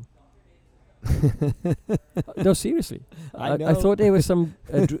wrong with them. No, seriously. I thought there was some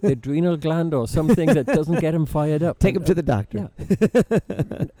adrenal gland or something that doesn't get him fired up. Take him to the doctor. Yeah.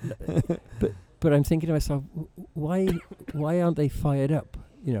 but I'm thinking to myself, why aren't they fired up?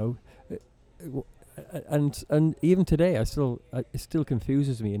 You know, and even today, it still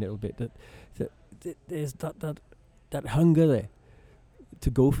confuses me a little bit that there's that hunger there to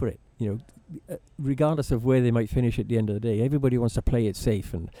go for it. You know, regardless of where they might finish at the end of the day, everybody wants to play it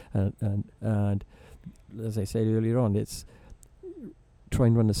safe, and as I said earlier on, it's try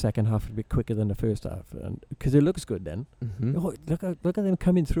and run the second half a bit quicker than the first half, and because it looks good then. Mm-hmm. Oh, look at them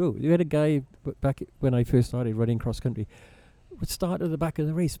coming through. You had a guy back when I first started running cross country, would start at the back of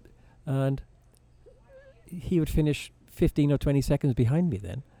the race, and he would finish 15 or 20 seconds behind me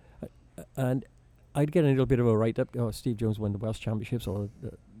then, and I'd get a little bit of a write up. Oh, Steve Jones won the Welsh Championships or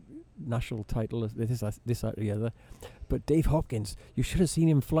national title, this, that, or the other. But Dave Hopkins, you should have seen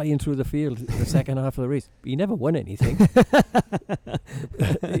him flying through the field the second half of the race. He never won anything.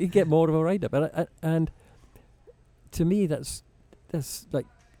 He'd get more of a write-up. And to me, that's like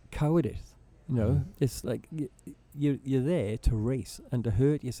cowardice. You know, it's like you're there to race and to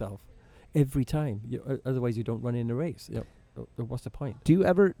hurt yourself every time. Otherwise, you don't run in the race. What's the point? Do you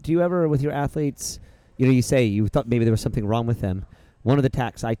ever with your athletes, you say you thought maybe there was something wrong with them? One of the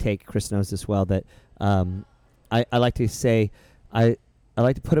tacks I take, Chris knows this well, that I like to say, I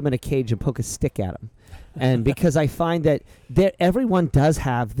like to put them in a cage and poke a stick at them. And because I find that everyone does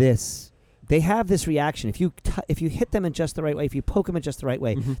have this, they have this reaction. If you hit them in just the right way, if you poke them in just the right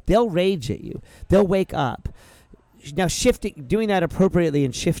way, they'll rage at you. They'll wake up. Now, doing that appropriately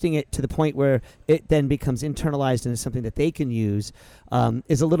and shifting it to the point where it then becomes internalized and is something that they can use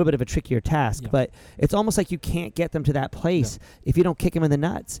is a little bit of a trickier task. Yeah. But it's almost like you can't get them to that place if you don't kick them in the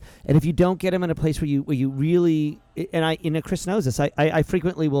nuts. And if you don't get them in a place where you really, and Chris knows this, I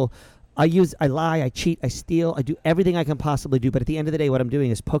frequently will, I lie, I cheat, I steal, I do everything I can possibly do. But at the end of the day, what I'm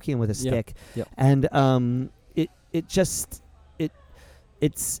doing is poking them with a stick. Yeah. And it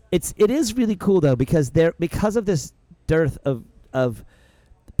is really cool though, because of this dearth of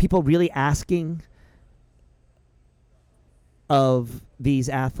people really asking of these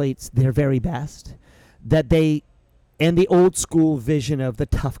athletes their very best, and the old school vision of the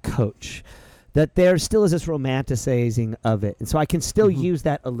tough coach, that there still is this romanticizing of it, and so I can still use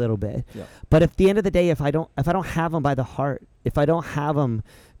that a little bit. Yeah. But at the end of the day, if I don't have them by the heart, if I don't have them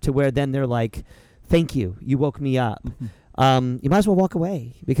to where then they're like, "Thank you, you woke me up." You might as well walk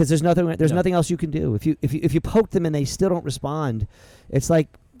away, because there's nothing else you can do. If you poke them and they still don't respond, it's like,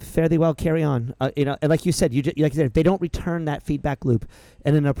 fare thee well, carry on. And like you said, if they don't return that feedback loop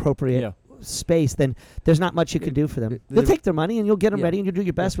in an appropriate space, then there's not much you can do for them. They'll take their money and you'll get them ready and you do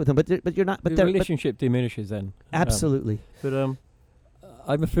your best with them. But you're not. But the relationship diminishes then. Absolutely. But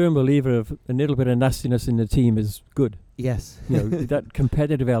I'm a firm believer of a little bit of nastiness in the team is good. Yes. That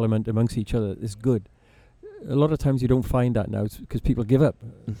competitive element amongst each other is good. A lot of times you don't find that now because people give up.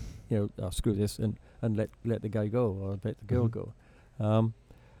 Screw this and let the guy go or let the girl go.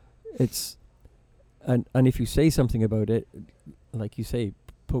 It's and if you say something about it, like you say,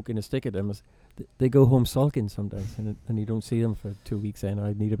 poking a stick at them, they go home sulking sometimes, and you don't see them for 2 weeks. And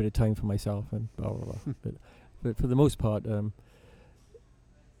I need a bit of time for myself and blah blah blah. But for the most part,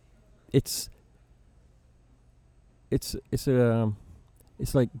 it's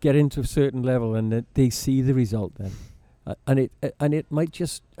like getting to a certain level and that they see the result then, and it might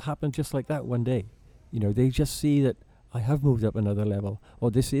just happen just like that one day. They just see that I have moved up another level,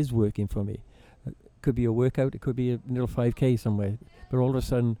 or this is working for me. It could be a workout, it could be a little 5K somewhere, but all of a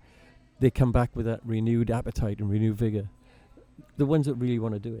sudden they come back with that renewed appetite and renewed vigor. The ones that really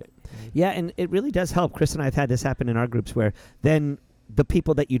want to do it. Yeah, and it really does help. Chris and I have had this happen in our groups where then the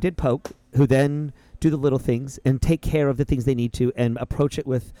people that you did poke, who then do the little things and take care of the things they need to and approach it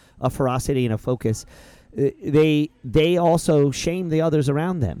with a ferocity and a focus, they also shame the others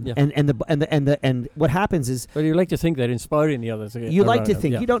around them. Yeah. And what happens is, but you like to think they're inspiring the others. You like to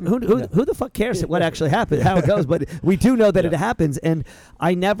think. You don't. Who the fuck cares what actually happened, how it goes? But we do know that it happens, and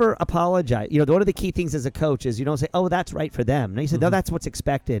I never apologize. One of the key things as a coach is you don't say, "Oh, that's right for them." No, you say, "No, that's what's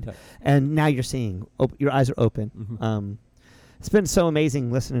expected," and now you're seeing. Your eyes are open. It's been so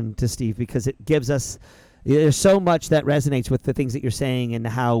amazing listening to Steve, because it gives us, there's so much that resonates with the things that you're saying and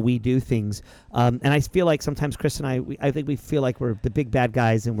how we do things. And I feel like sometimes Chris and I think we feel like we're the big bad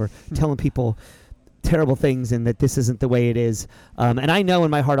guys and we're telling people terrible things and that this isn't the way it is. And I know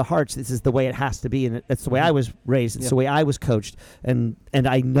in my heart of hearts this is the way it has to be, and that's the way I was raised. It's the way I was coached, and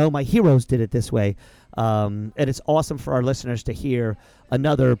I know my heroes did it this way. And it's awesome for our listeners to hear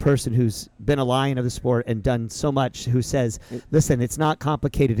another person who's been a lion of the sport and done so much, who says, listen, it's not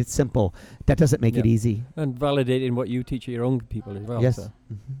complicated, it's simple. That doesn't make it easy. And validating what you teach your own people as well. Yes. So.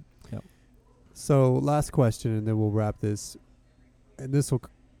 So last question, and then we'll wrap this. And this will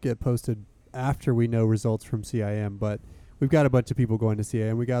get posted after we know results from CIM, but we've got a bunch of people going to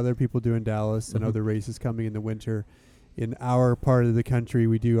CIM. We got other people doing Dallas and other races coming in the winter. In our part of the country,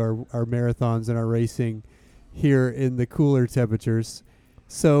 we do our marathons and our racing here in the cooler temperatures.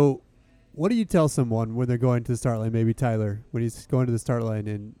 So what do you tell someone when they're going to the start line, maybe Tyler, when he's going to the start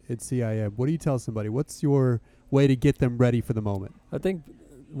line at CIM? What do you tell somebody? What's your way to get them ready for the moment? I think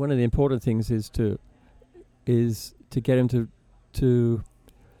one of the important things is to get him to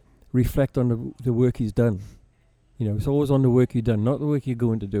reflect on the work he's done. It's always on the work you've done, not the work you're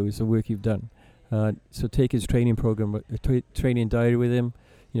going to do. It's the work you've done. So take his training program, training diary with him.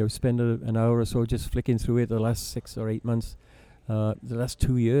 Spend an hour or so just flicking through it. The last 6 or 8 months, the last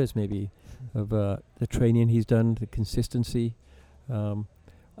 2 years maybe, of the training he's done, the consistency.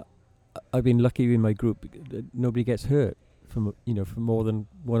 I've been lucky in my group that nobody gets hurt for more than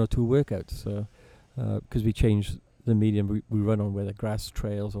 1 or 2 workouts, because we change the medium we run on, whether grass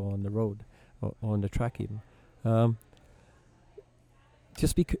trails or on the road or on the track even.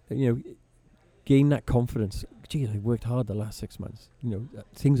 Just gain that confidence. Gee, I worked hard the last 6 months.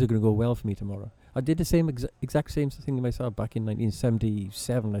 Things are going to go well for me tomorrow. I did the same exact same thing myself back in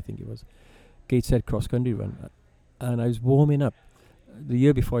 1977, I think it was, Gateshead cross country run, and I was warming up the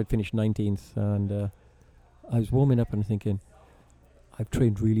year before. I'd finished 19th, and I was warming up and thinking, I've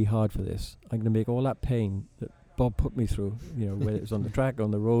trained really hard for this. I'm going to make all that pain that Bob put me through, whether it was on the track,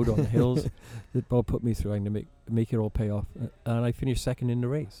 on the road, on the hills, that Bob put me through. I'm going to make it all pay off. And I finished second in the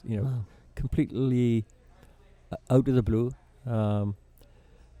race, Wow. completely out of the blue. And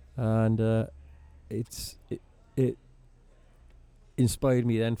it inspired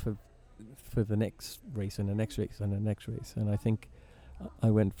me then for the next race and the next race and the next race. And I think I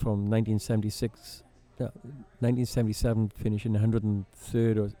went from 1977 finishing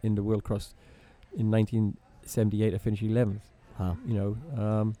 103rd or in the World Cross. In 1978 I finished 11th. Wow.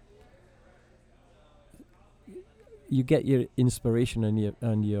 You get your inspiration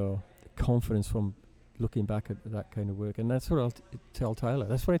and your confidence from looking back at that kind of work, and that's what I'll tell Tyler.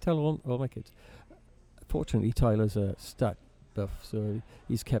 That's what I tell all my kids. Fortunately, Tyler's a stat buff, so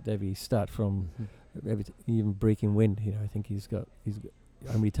he's kept every stat from even breaking wind. I think he's got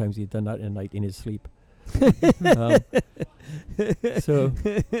how many times he's done that in a night in his sleep. So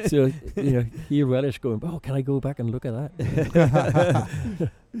he relish going, oh, can I go back and look at that?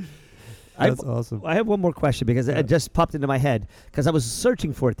 That's awesome. I have one more question because it just popped into my head because I was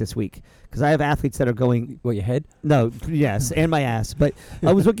searching for it this week because I have athletes that are going. What, your head? No, yes, and my ass. But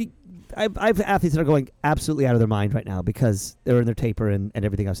I was looking. I have athletes that are going absolutely out of their mind right now because they're in their taper and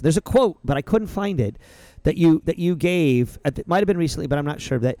everything else. There's a quote, but I couldn't find it, that you gave. It might have been recently, but I'm not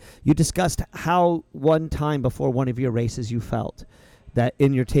sure. That you discussed how one time before one of your races you felt that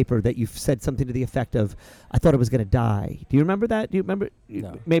in your taper that you said something to the effect of, I thought I was going to die. Do you remember that? Do you remember?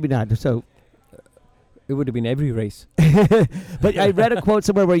 No. Maybe not. So it would have been every race. But I read a quote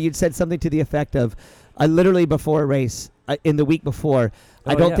somewhere where you'd said something to the effect of, I literally before a race, in the week before,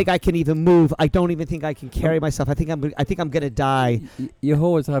 I don't think I can even move. I don't even think I can carry myself. I think I'm going to die. You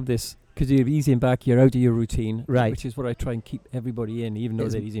always have this, because you're easing back, you're out of your routine, right? Which is what I try and keep everybody in, even though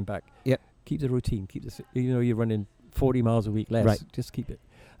they're easing back. Yep. Keep the routine. Keep this. You're running 40 miles a week less. Right. Just keep it.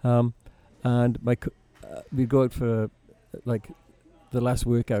 And we go out for like the last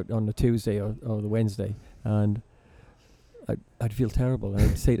workout on the Tuesday or the Wednesday, and I'd feel terrible.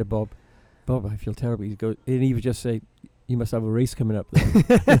 And I'd say to Bob, I feel terrible. He'd go, and he would just say, you must have a race coming up.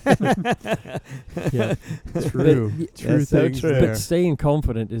 Yeah, true. True things. So true. But staying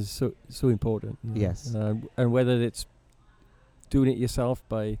confident is so important. Yes. And whether it's doing it yourself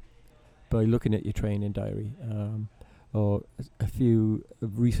by looking at your training diary, or a few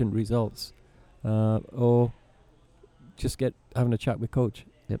recent results, or just having a chat with coach.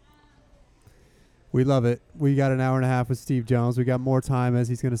 Yep. We love it. We got an hour and a half with Steve Jones. We got more time as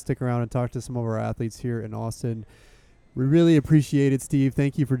he's going to stick around and talk to some of our athletes here in Austin. We really appreciate it, Steve.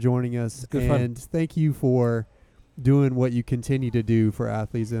 Thank you for joining us. Good fun. And thank you for doing what you continue to do for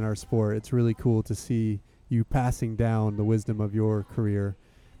athletes in our sport. It's really cool to see you passing down the wisdom of your career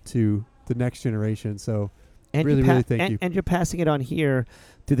to the next generation. So and really thank you. And you're passing it on here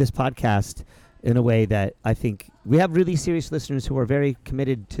through this podcast in a way that I think we have really serious listeners who are very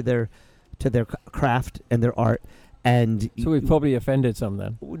committed to to their craft and their art. And So we've probably offended some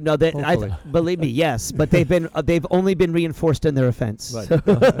then. no, Hopefully. believe me, yes, but they've only been reinforced in their offense. Right.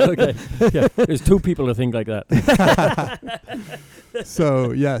 Okay. Yeah. There's two people who think like that.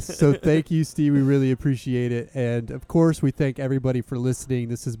 So yes, so thank you, Steve. We really appreciate it, and of course, we thank everybody for listening.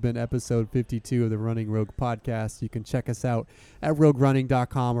 This has been episode 52 of the Running Rogue podcast. You can check us out at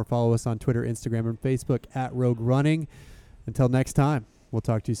roguerunning.com or follow us on Twitter, Instagram, and Facebook at Rogue Running. Until next time, we'll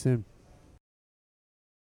talk to you soon.